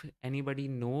if anybody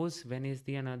knows when is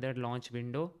the another launch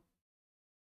window?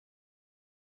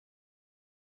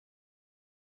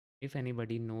 If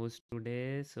anybody knows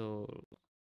today, so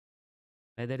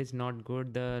weather is not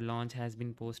good, the launch has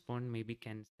been postponed, maybe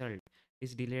cancelled.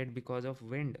 It's delayed because of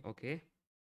wind. Okay.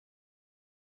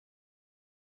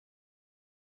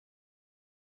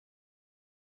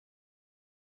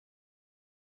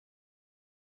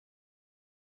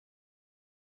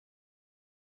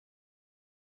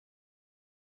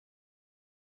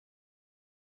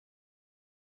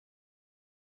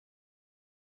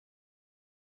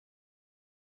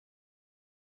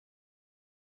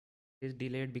 Is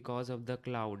delayed because of the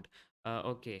cloud.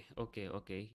 Okay.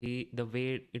 The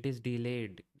way it is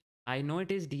delayed. I know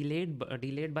it is delayed,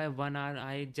 delayed by 1 hour.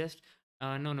 I just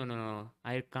no.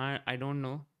 I can't. I don't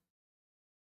know.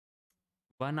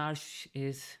 1 hour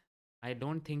is. I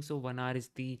don't think so. 1 hour is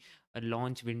the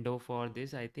launch window for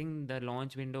this. I think the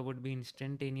launch window would be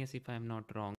instantaneous if I'm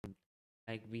not wrong,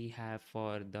 like we have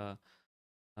for the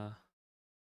uh,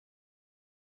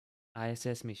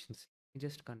 ISS missions. Let me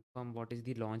just confirm what is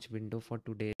the launch window for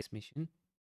today's mission.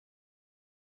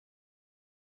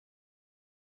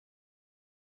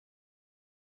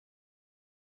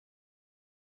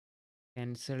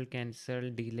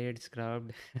 Cancel, delayed,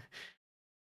 scrubbed.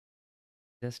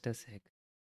 Just a sec.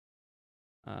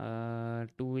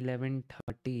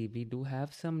 2:11:30. We do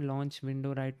have some launch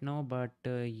window right now, but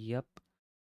yep.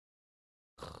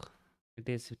 It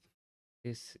is.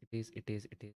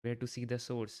 Where to see the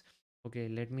source? Okay,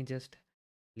 let me just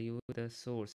leave the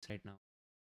source right now.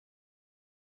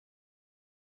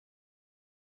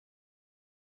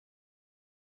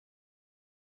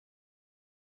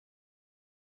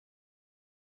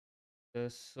 The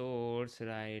source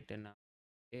right now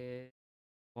is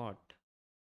what?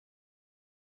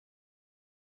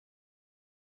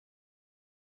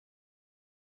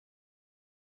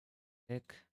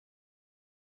 Check.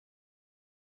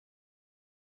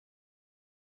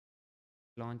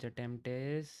 Launch attempt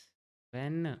is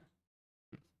when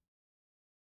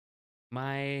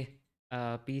my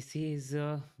PC is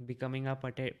becoming a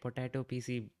potato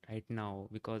PC right now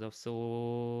because of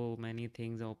so many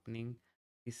things opening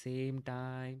the same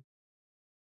time.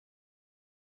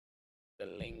 The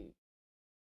link.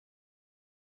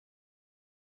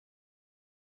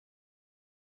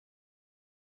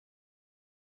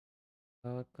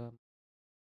 Come.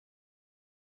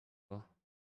 Oh,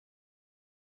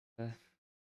 uh,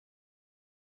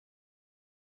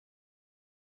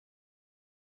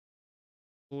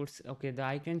 okay,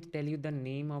 I can tell you the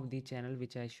name of the channel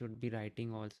which I should be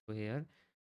writing also here.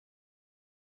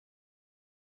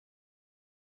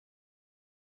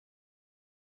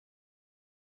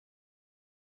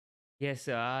 Yes,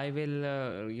 I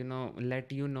will,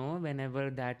 let you know whenever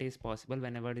that is possible,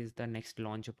 whenever is the next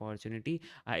launch opportunity.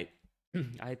 I,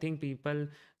 I think people,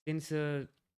 since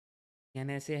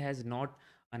NSA has not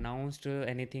announced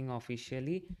anything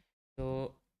officially,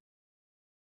 so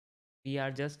we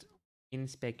are just in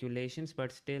speculations,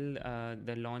 but still,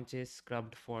 the launch is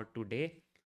scrubbed for today.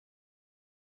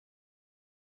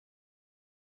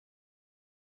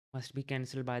 Must be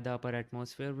cancelled by the upper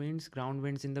atmosphere winds. Ground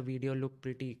winds in the video look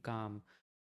pretty calm.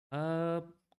 Uh,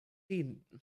 See,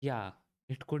 yeah,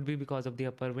 it could be because of the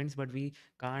upper winds, but we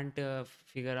can't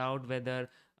figure out whether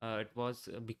it was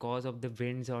because of the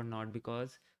winds or not.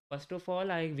 Because first of all,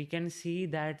 we can see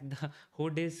that the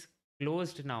hood is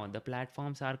closed now. The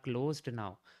platforms are closed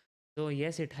now. So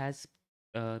yes, it has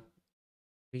uh,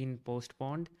 been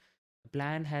postponed. The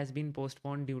plan has been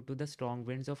postponed due to the strong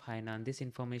winds of Hainan. This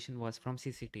information was from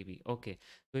CCTV. Okay,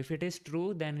 so if it is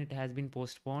true, then it has been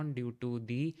postponed due to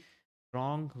the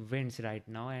strong winds right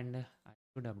now, and I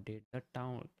should update the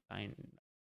town time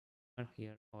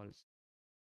here also.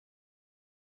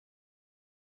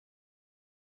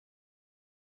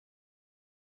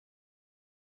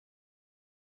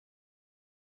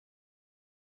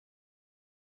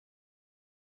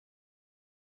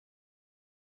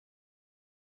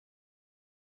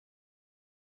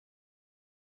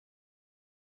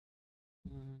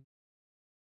 Mm,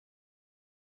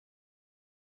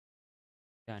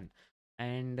 Done.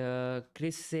 And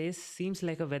Chris says, seems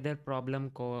like a weather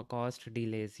problem caused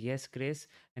delays. Yes, Chris,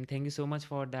 and thank you so much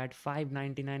for that.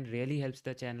 599 really helps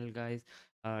the channel, guys,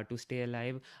 to stay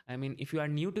alive. I mean, if you are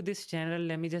new to this channel,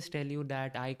 let me just tell you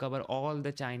that I cover all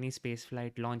the Chinese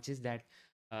spaceflight launches that,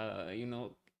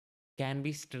 can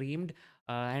be streamed,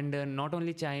 and not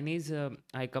only Chinese.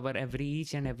 I cover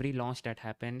each and every launch that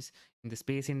happens in the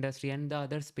space industry and the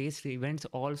other space events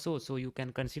also, so you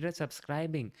can consider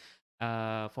subscribing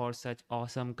for such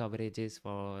awesome coverages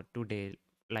for today,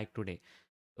 like today.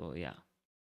 So yeah,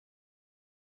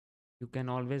 you can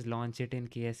always launch it in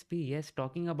KSP. Yes,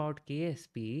 talking about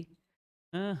KSP.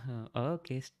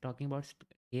 Okay, talking about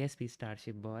KSP,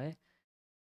 Starship Boy.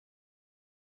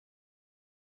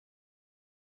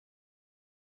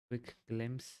 Quick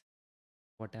glimpse,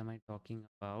 what am I talking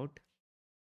about?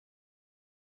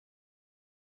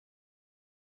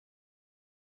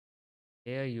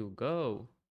 There you go.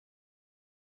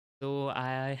 So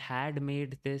I had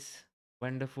made this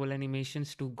wonderful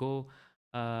animations to go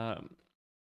uh,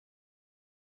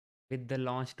 with the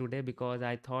launch today, because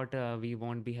I thought we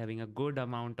won't be having a good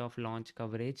amount of launch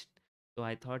coverage. So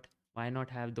I thought why not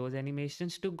have those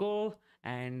animations to go,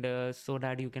 and so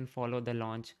that you can follow the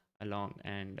launch along,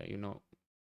 and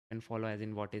can follow as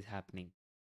in what is happening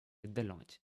with the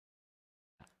launch.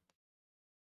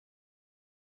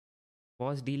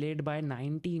 Was delayed by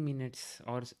 90 minutes,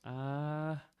 or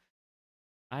I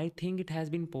think it has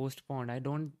been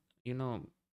postponed. You know,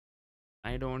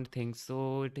 I don't think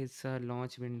so. It is a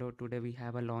launch window today. We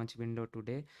have a launch window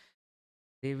today.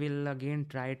 They will again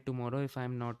try it tomorrow if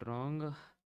I'm not wrong.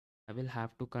 I will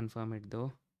have to confirm it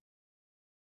though.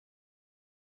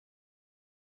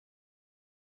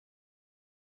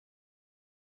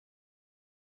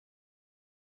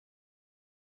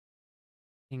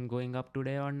 Think going up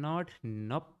today or not?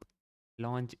 Nope.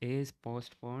 Launch is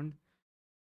postponed.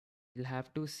 We'll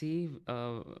have to see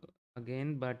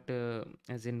again, but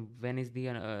as in when is the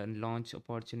launch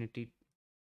opportunity?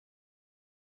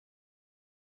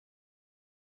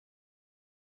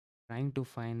 Trying to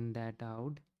find that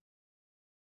out.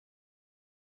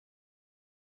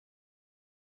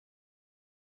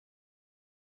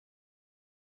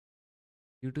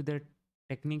 Due to the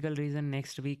technical reason,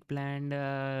 next week planned.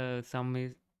 Some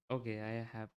is okay.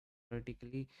 I have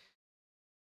theoretically.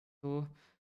 So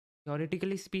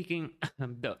theoretically speaking,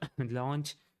 the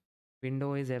launch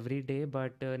window is every day,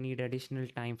 but need additional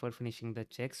time for finishing the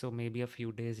check. So maybe a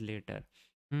few days later.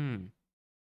 Hmm.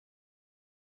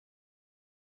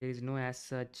 There is no as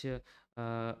such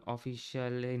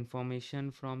official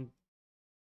information from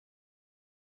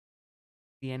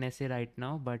the NSA right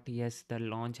now, but yes, the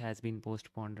launch has been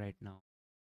postponed right now.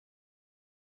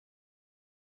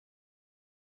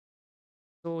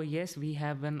 So yes, we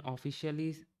have an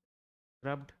officially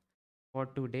scrubbed for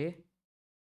today.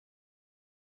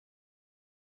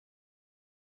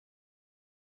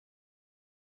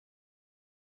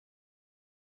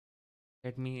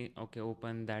 Let me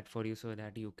open that for you so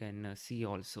that you can see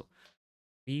also.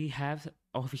 We have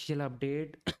official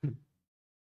update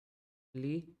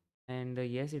and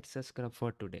yes, it's a scrub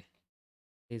for today.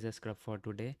 Is a scrub for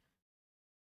today.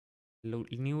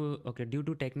 Due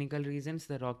to technical reasons,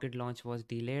 the rocket launch was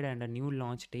delayed and a new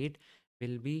launch date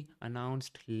will be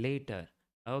announced later.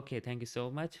 Okay, thank you so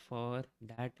much for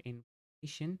that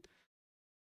information.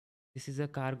 This is a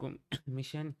cargo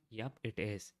mission. Yup, it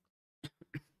is.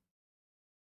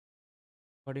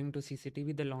 According to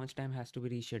CCTV, the launch time has to be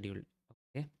rescheduled.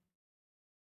 Okay.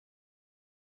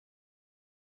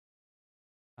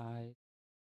 I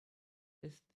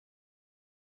just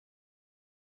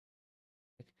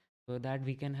so that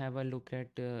we can have a look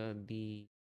at the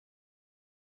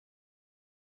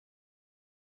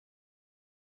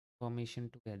formation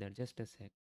together. Just a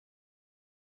sec.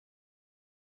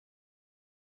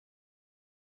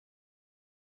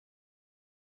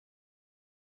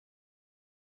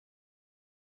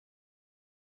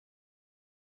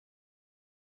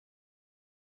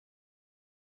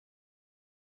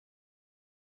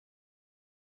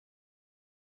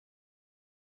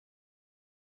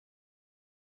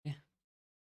 Okay.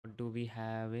 What do we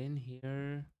have in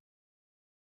here?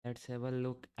 Let's have a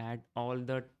look at all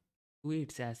the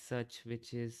tweets as such,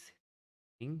 which is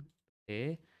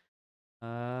today.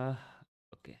 Uh,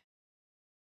 okay.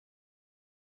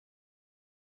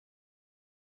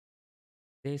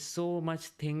 There's so much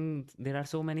things. There are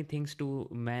so many things to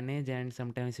manage, and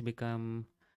sometimes you become.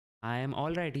 I am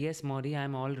all right. Yes, Mori,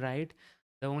 I'm all right.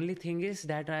 The only thing is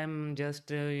that I'm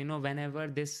just whenever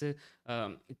this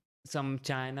some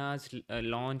China's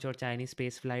launch or Chinese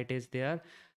space flight is there.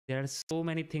 There are so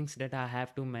many things that I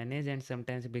have to manage, and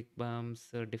sometimes it becomes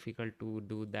difficult to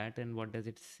do that. And what does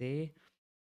it say?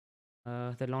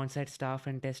 The launch site staff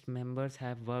and test members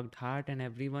have worked hard, and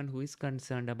everyone who is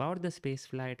concerned about the space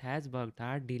flight has worked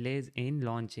hard. Delays in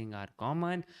launching are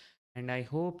common, and I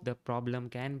hope the problem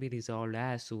can be resolved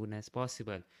as soon as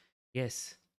possible.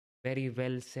 Yes, very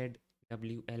well said,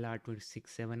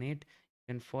 WLR2678.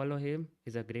 You can follow him,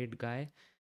 he's a great guy,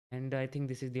 and I think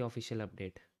this is the official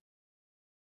update.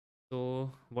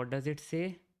 So, what does it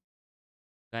say?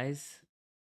 Guys,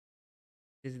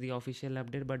 this is the official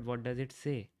update, but what does it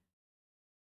say?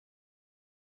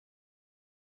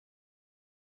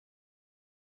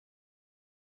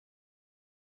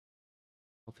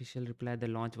 Official reply, the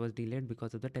launch was delayed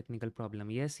because of the technical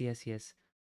problem. Yes, yes, yes.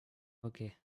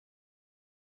 Okay.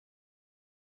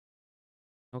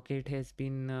 Okay, it has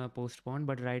been postponed,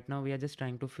 but right now we are just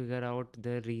trying to figure out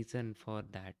the reason for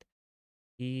that.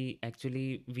 We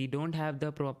don't have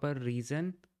the proper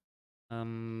reason,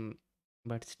 um,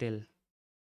 but still,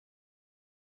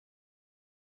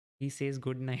 he says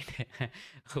good night.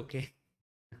 Okay.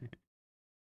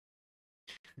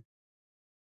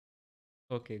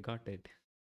 Okay, got it.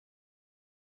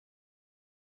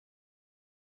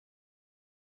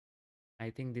 I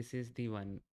think this is the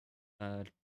one uh,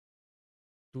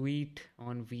 tweet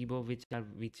on Weibo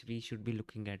which we should be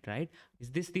looking at, right?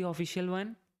 Is this the official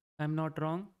one? I'm not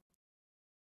wrong.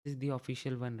 This is the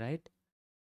official one, right?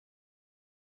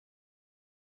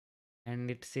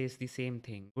 And it says the same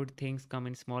thing. Good things come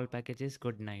in small packages.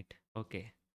 Good night.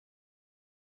 Okay.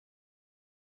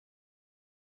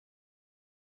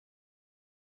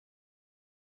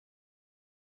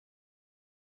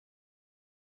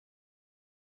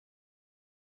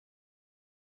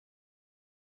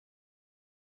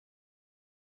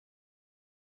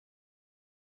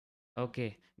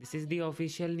 Okay. This is the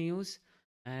official news.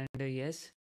 And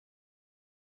yes.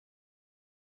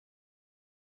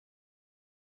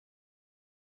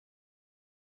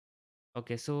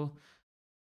 Okay. So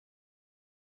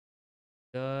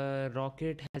the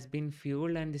rocket has been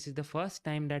fueled, and this is the first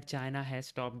time that China has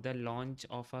stopped the launch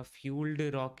of a fueled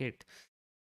rocket.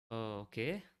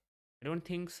 Okay. I don't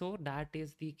think so. That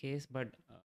is the case, but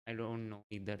I don't know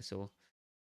either. So,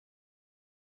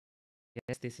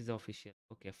 yes, this is official.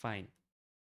 Okay, fine.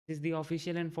 This is the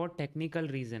official, and for technical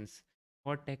reasons.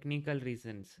 For technical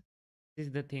reasons. This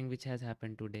is the thing which has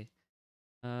happened today.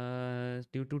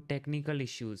 Due to technical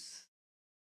issues.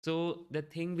 So the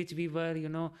thing which we were,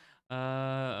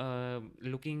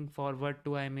 looking forward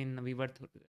to, I mean, we were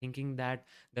thinking that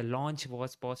the launch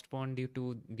was postponed due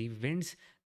to the winds,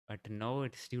 but no,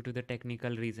 it's due to the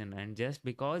technical reason. And just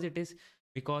because it is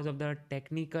because of the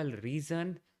technical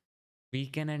reason, we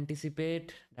can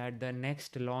anticipate that the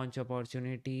next launch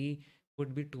opportunity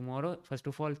could be tomorrow. First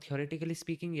of all, theoretically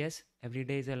speaking, yes, every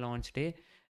day is a launch day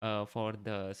for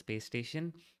the space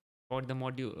station, for the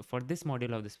module, for this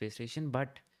module of the space station.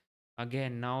 But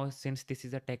again, now since this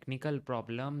is a technical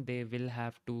problem, they will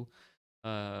have to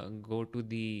go to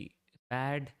the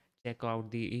pad, check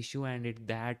out the issue, and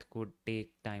that could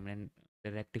take time, and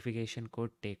the rectification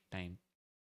could take time.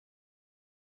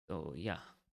 So yeah.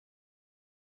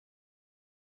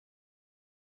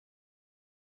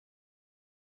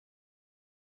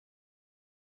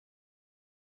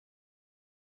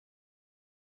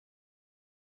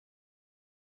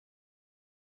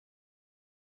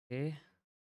 Okay.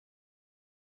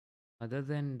 Other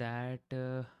than that,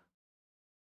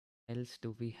 else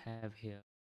do we have here?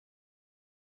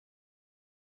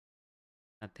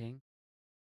 Nothing.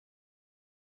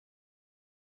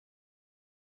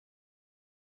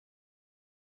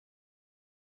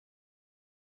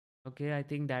 Okay, I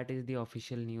think that is the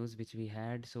official news which we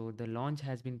had. So the launch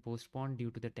has been postponed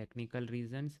due to the technical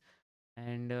reasons,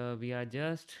 and we are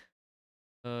just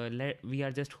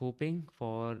hoping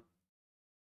for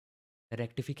the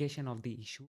rectification of the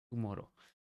issue tomorrow.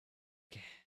 Okay,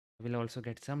 we'll also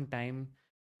get some time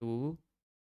to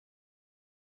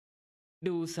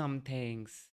do some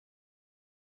things.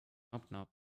 Nope, nope.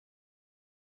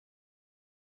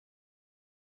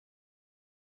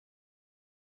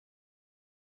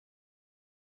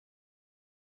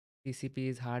 TCP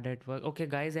is hard at work. Okay,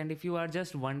 guys, and if you are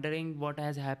just wondering what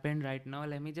has happened right now,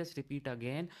 let me just repeat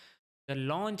again. The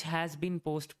launch has been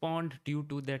postponed due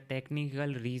to the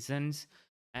technical reasons,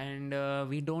 and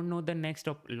we don't know the next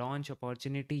launch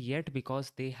opportunity yet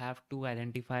because they have to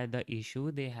identify the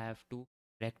issue, they have to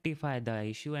rectify the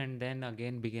issue, and then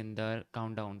again begin the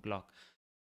countdown clock.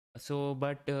 So,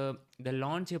 but the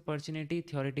launch opportunity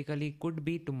theoretically could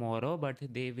be tomorrow, but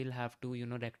they will have to,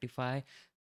 rectify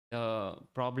the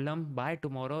problem by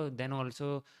tomorrow. Then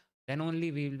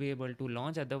only we will be able to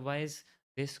launch. Otherwise,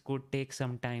 this could take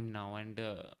some time now, and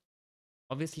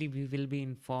obviously we will be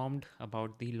informed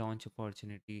about the launch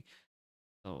opportunity.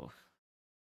 So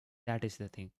that is the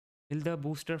thing. Will the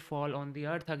booster fall on the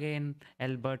earth again?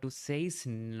 Alberto says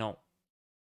no.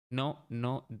 No,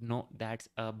 no, no. That's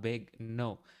a big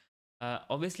no.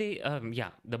 Obviously,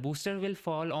 yeah, the booster will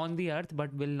fall on the earth,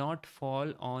 but will not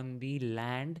fall on the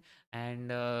land,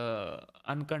 and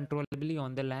uncontrollably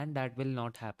on the land. That will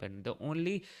not happen. The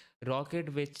only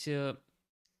rocket which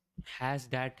has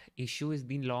that issue is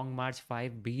the Long March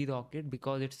 5B rocket,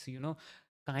 because it's,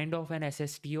 kind of an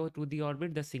SSTO to the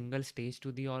orbit, the single stage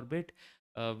to the orbit,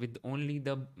 with only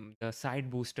the side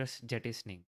boosters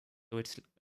jettisoning. So it's,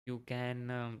 you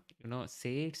can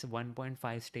say it's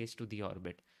 1.5 stage to the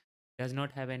orbit, does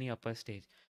not have any upper stage.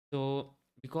 So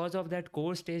because of that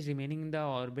core stage remaining in the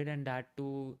orbit, and that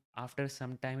too after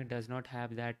some time, it does not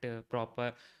have that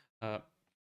proper uh,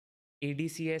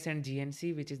 ADCS and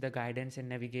GNC, which is the guidance and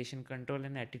navigation control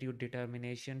and attitude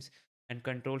determinations and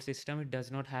control system. It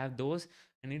does not have those,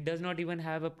 and it does not even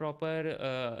have a proper,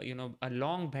 a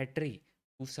long battery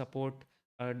to support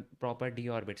a proper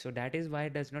deorbit. So that is why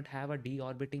it does not have a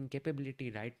deorbiting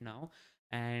capability right now.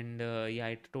 And yeah,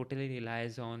 it totally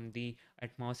relies on the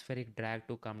atmospheric drag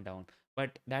to come down.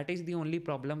 But that is the only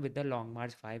problem with the Long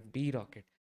March 5B rocket.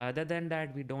 Other than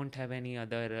that, we don't have any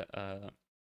other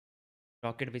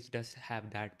rocket which does have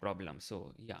that problem.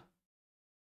 So yeah.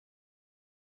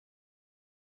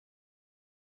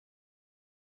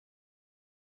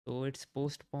 So it's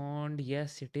postponed.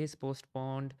 Yes, it is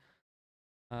postponed.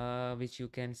 Which you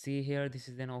can see here. This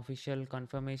is an official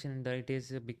confirmation that it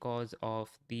is because of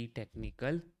the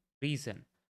technical reason.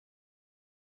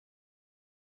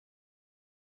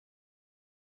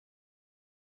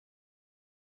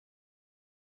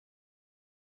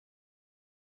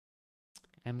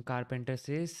 M. Carpenter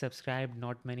says, subscribe.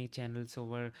 Not many channels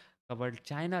over covered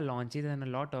China launches and a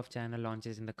lot of China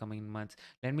launches in the coming months.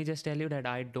 Let me just tell you that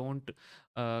I don't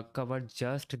cover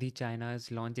just the China's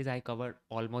launches. I cover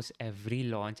almost every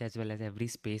launch as well as every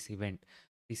space event.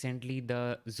 Recently,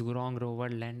 the Zhurong rover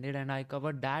landed, and I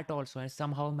covered that also. I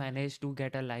somehow managed to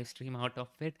get a live stream out of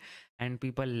it, and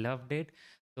people loved it.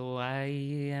 So I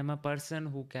am a person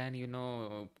who can,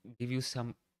 give you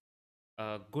some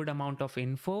good amount of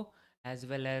info as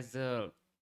well as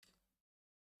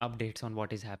updates on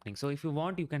what is happening. So if you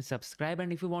want, you can subscribe,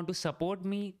 and if you want to support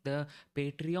me, the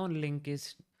Patreon link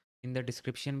is in the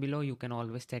description below. You can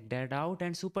always check that out,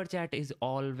 and super chat is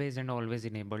always and always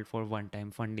enabled for one time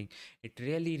funding. It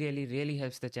really really really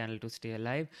helps the channel to stay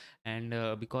alive,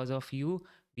 and because of you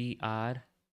we are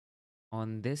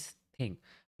on this thing.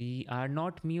 We are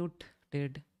not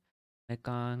muted. I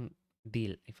can't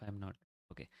deal if I'm not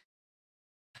okay.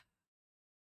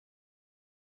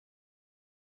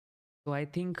 So I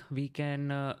think we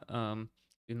can,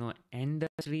 end the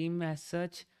stream as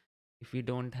such. If we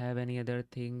don't have any other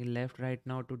thing left right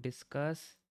now to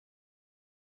discuss,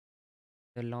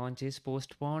 the launch is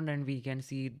postponed, and we can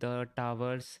see the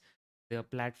towers, the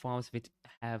platforms which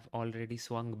have already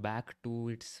swung back to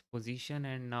its position,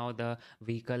 and now the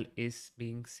vehicle is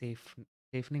being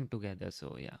safening together.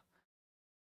 So yeah.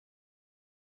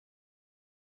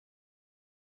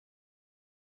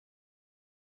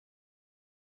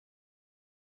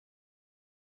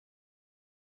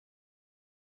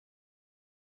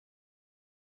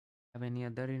 Have any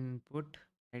other input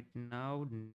right now?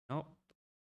 No.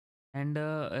 And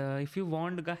if you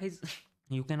want, guys,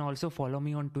 you can also follow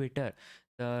me on Twitter.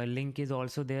 The link is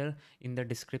also there in the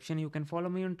description. You can follow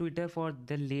me on Twitter for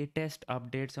the latest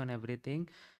updates on everything.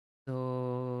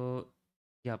 So,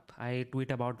 yep, I tweet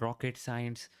about rocket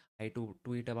science. I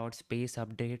tweet about space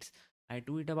updates. I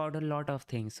tweet about a lot of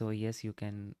things. So, yes, you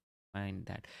can find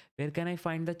that. Where can I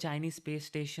find the Chinese space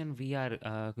station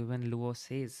VR? Given Luo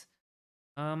says.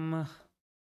 Um,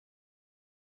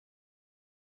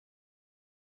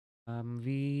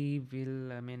 we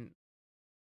will. I mean,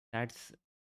 that's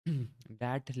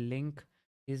that link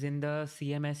is in the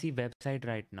CMSE website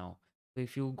right now. So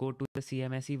if you go to the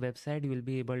CMSE website, you will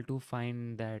be able to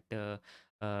find that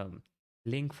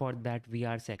link for that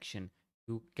VR section.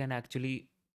 You can actually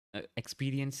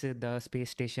experience the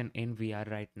space station in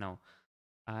VR right now.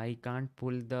 I can't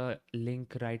pull the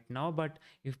link right now, but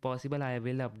if possible, I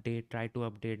will try to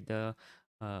update the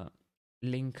uh,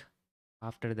 link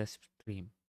after the stream.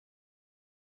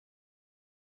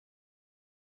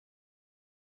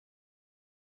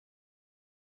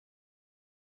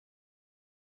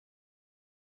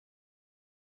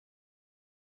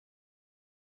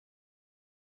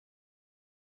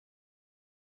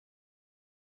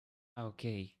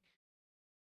 Okay.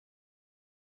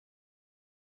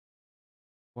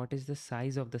 What is the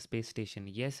size of the space station?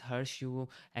 Yes, Harsh, you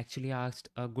actually asked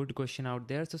a good question out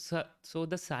there. So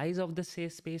the size of the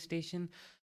space station,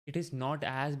 it is not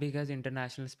as big as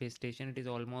International Space Station. It is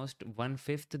almost one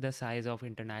fifth the size of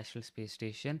International Space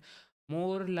Station.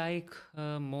 More like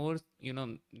more,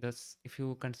 this if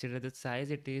you consider the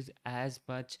size, it is as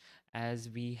much as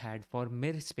we had for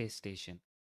Mir Space Station.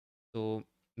 So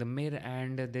the Mir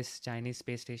and this Chinese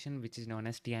space station, which is known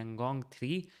as Tiangong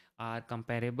 3, are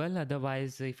comparable.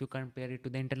 Otherwise, if you compare it to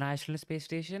the International Space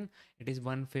Station, it is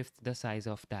one fifth the size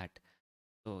of that.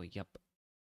 So, yep.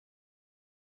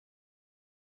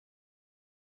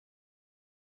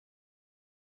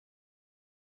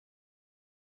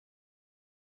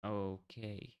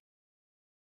 Okay.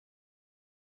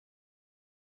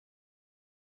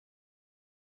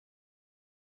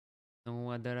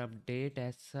 No other update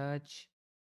as such.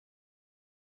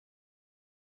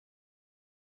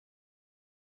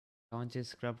 Launch is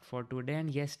scrubbed for today. And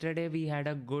yesterday we had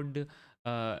a good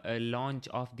launch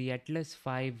of the Atlas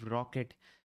 5 rocket.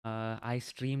 I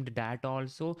streamed that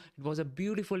also. It was a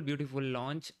beautiful, beautiful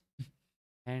launch.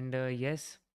 And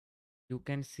yes, you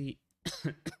can see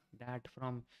that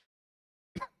from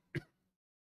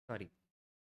sorry,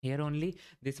 here only.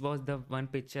 This was the one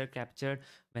picture captured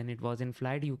when it was in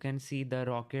flight. You can see the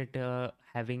rocket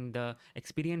having the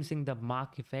experiencing the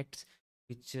Mach effects,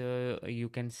 which you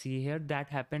can see here. That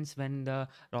happens when the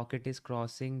rocket is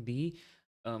crossing the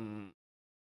um,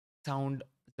 sound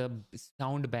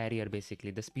sound barrier,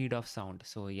 basically the speed of sound.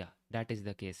 So yeah, that is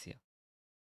the case here.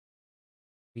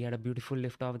 We had a beautiful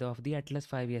lift of the Atlas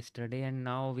 5 yesterday, and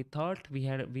now we thought we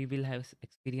will have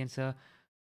experience a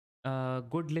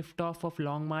good lift off of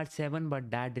Long March 7,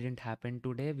 but that didn't happen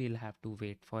today. We'll have to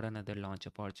wait for another launch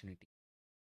opportunity.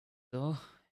 So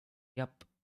yep.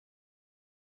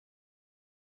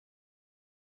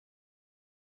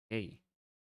 Hey,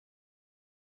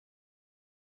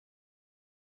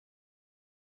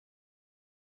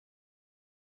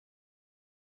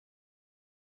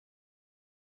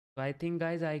 so I think,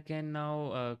 guys, I can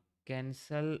now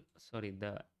cancel, sorry,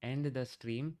 the end the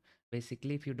stream.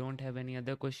 Basically, if you don't have any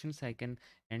other questions, I can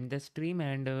end the stream,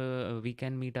 and we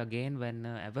can meet again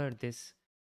whenever this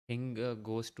thing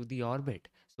goes to the orbit.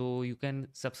 So you can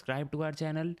subscribe to our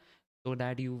channel so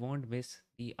that you won't miss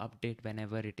the update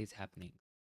whenever it is happening.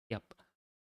 Yep.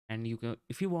 And you can,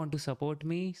 if you want to support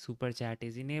me, super chat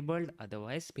is enabled.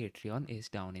 Otherwise, Patreon is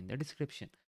down in the description.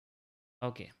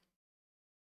 Okay.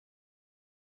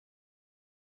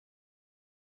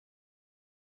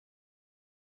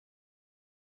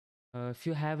 If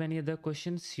you have any other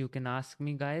questions, you can ask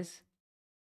me, guys.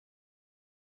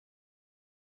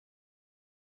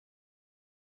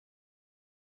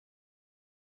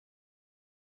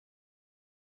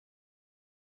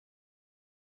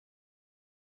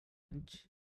 Bunch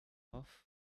of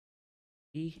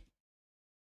E.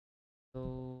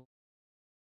 So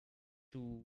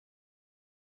to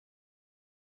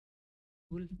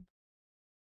tool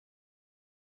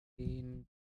in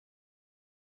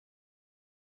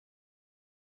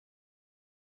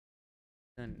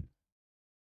done.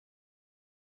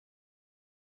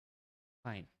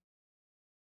 Fine.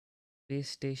 Space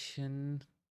station.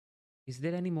 Is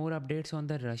there any more updates on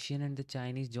the Russian and the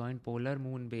Chinese joint polar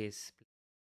moon base?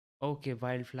 Okay,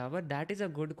 wildflower. That is a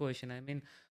good question. I mean,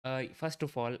 first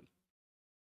of all,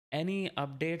 any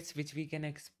updates which we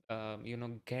can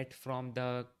get from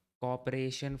the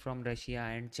cooperation from Russia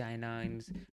and China in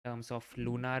terms of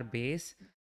lunar base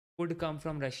could come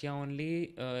from Russia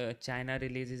only. China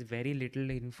releases very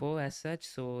little info as such.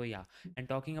 So yeah, and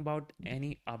talking about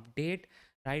any update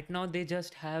right now, they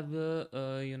just have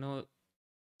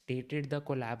stated the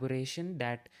collaboration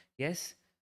that yes,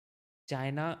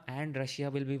 China and Russia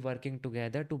will be working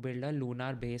together to build a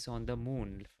lunar base on the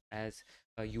moon, as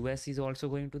US is also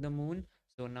going to the moon.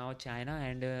 So now China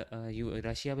and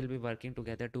Russia will be working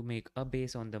together to make a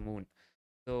base on the moon.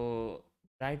 So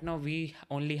right now we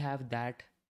only have that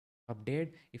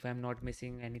update, if I'm not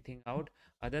missing anything out.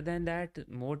 Other than that,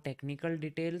 more technical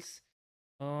details,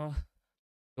 uh,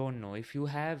 don't know. If you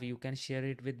have, you can share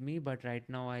it with me. But right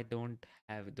now I don't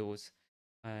have those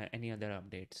any other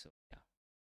updates. So yeah.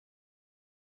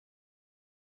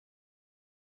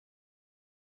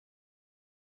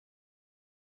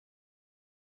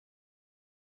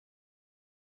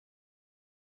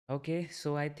 Okay,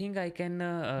 so I think I can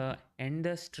end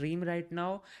the stream right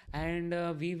now,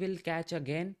 and we will catch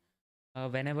again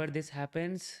whenever this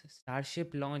happens.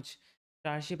 Starship launch,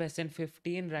 Starship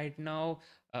SN15 right now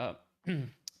uh,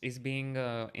 is being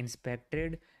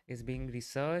inspected, is being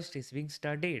researched, is being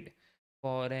studied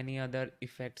for any other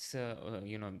effects.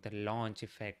 The launch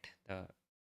effect, the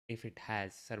if it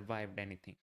has survived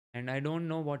anything. And I don't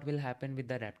know what will happen with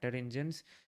the Raptor engines.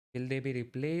 Will they be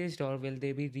replaced or will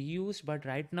they be reused? But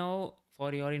right now,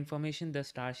 for your information, the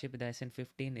Starship, the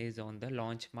SN15 is on the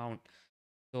launch mount.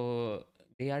 So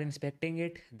they are inspecting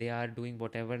it. They are doing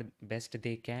whatever best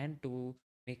they can to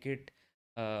make it,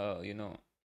 uh,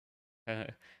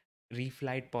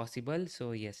 reflight possible.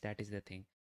 So yes, that is the thing.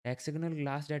 The hexagonal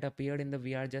glass that appeared in the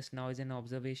VR just now is an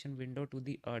observation window to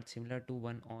the Earth, similar to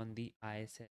one on the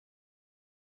ISS.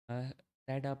 Uh,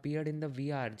 that appeared in the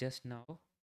VR just now.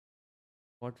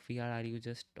 What VR are you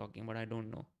just talking about? I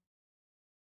don't know.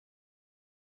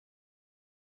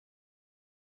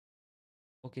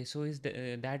 Okay, so is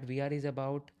the that VR is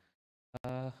about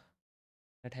uh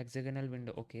that hexagonal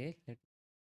window. Okay,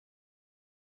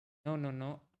 no, no,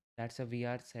 no. That's a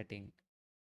VR setting.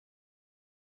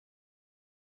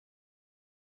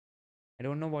 I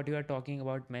don't know what you are talking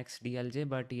about, Max DLJ,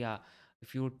 but yeah,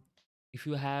 if you if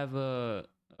you have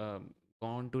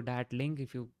gone to that link,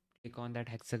 if you click on that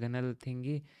hexagonal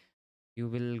thingy, you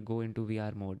will go into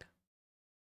VR mode.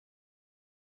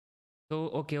 So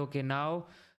okay, okay. Now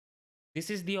this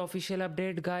is the official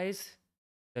update, guys.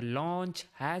 The launch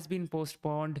has been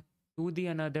postponed to the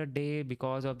another day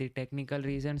because of the technical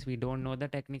reasons. We don't know the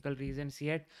technical reasons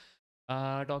yet.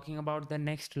 Talking about the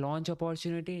next launch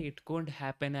opportunity, it could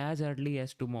happen as early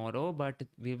as tomorrow, but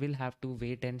we will have to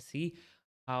wait and see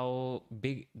how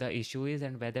big the issue is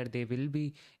and whether they will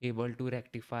be able to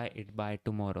rectify it by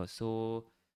tomorrow. So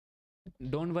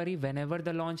don't worry, whenever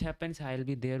the launch happens, I'll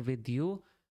be there with you,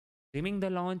 streaming the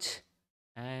launch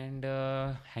and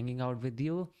hanging out with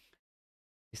you,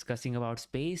 discussing about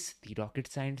space, the rocket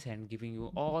science, and giving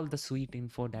you all the sweet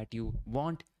info that you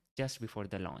want just before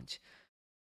the launch.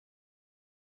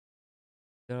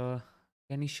 The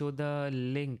Can you show the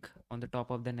link on the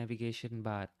top of the navigation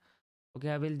bar? Okay,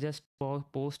 I will just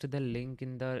post the link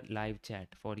in the live chat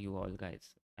for you all guys.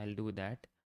 I'll do that.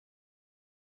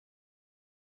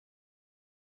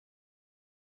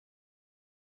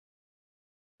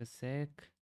 A sec.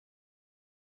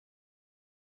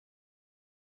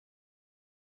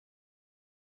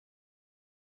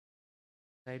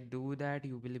 If I do that,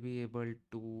 you will be able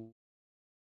to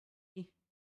see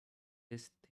this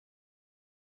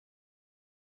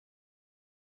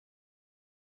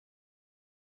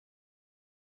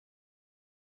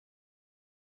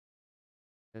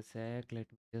a sec. Let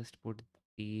me just put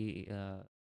the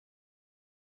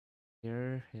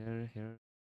here.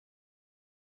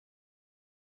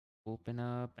 Open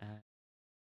up and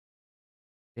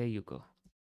there you go.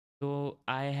 So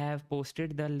I have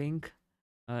posted the link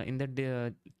in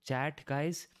the chat,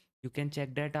 guys. You can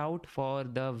check that out for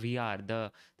the VR,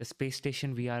 the space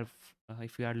station VR.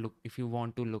 If you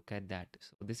want to look at that.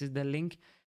 So this is the link.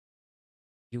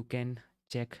 You can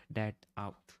check that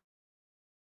out.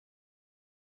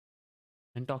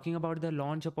 And talking about the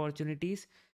launch opportunities,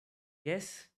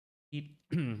 yes, it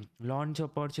launch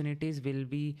opportunities will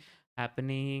be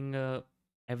happening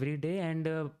every day,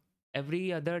 and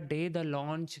every other day the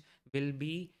launch will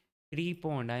be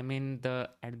preponed. I mean, the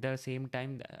at the same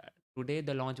time, today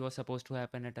the launch was supposed to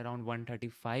happen at around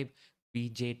 1:35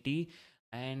 BJT,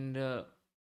 and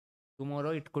tomorrow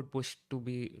it could push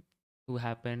to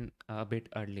happen a bit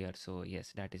earlier. So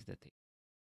yes, that is the thing.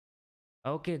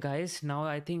 Okay, guys, now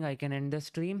I think I can end the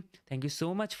stream. Thank you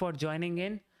so much for joining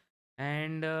in.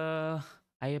 And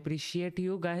I appreciate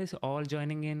you guys all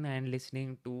joining in and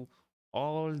listening to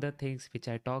all the things which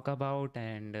I talk about.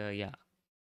 And yeah,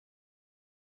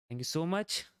 thank you so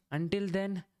much. Until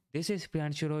then, this is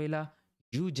Priyanshu Roila.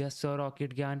 You just saw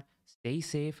Rocket Gyan. Stay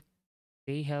safe,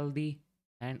 stay healthy.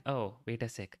 And oh, wait a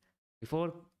sec.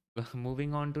 Before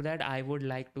moving on to that, I would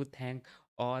like to thank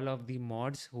all of the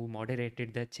mods who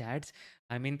moderated the chats.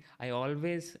 I mean, I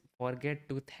always forget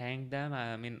to thank them.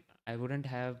 I mean, I wouldn't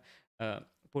have uh,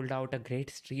 pulled out a great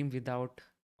stream without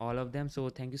all of them. So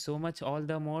thank you so much, all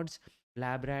the mods,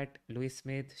 Labrat, Louis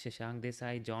Smith, Shashank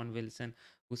Desai, John Wilson,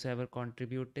 whosoever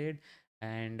contributed.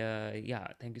 And yeah,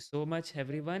 thank you so much,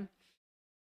 everyone.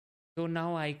 So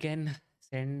now I can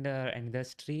send another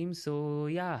stream. So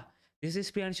yeah, this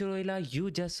is Priyanshu Roila. You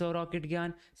just saw Rocket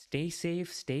Gyan. Stay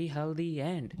safe, stay healthy,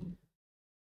 and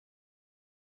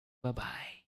bye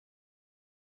bye.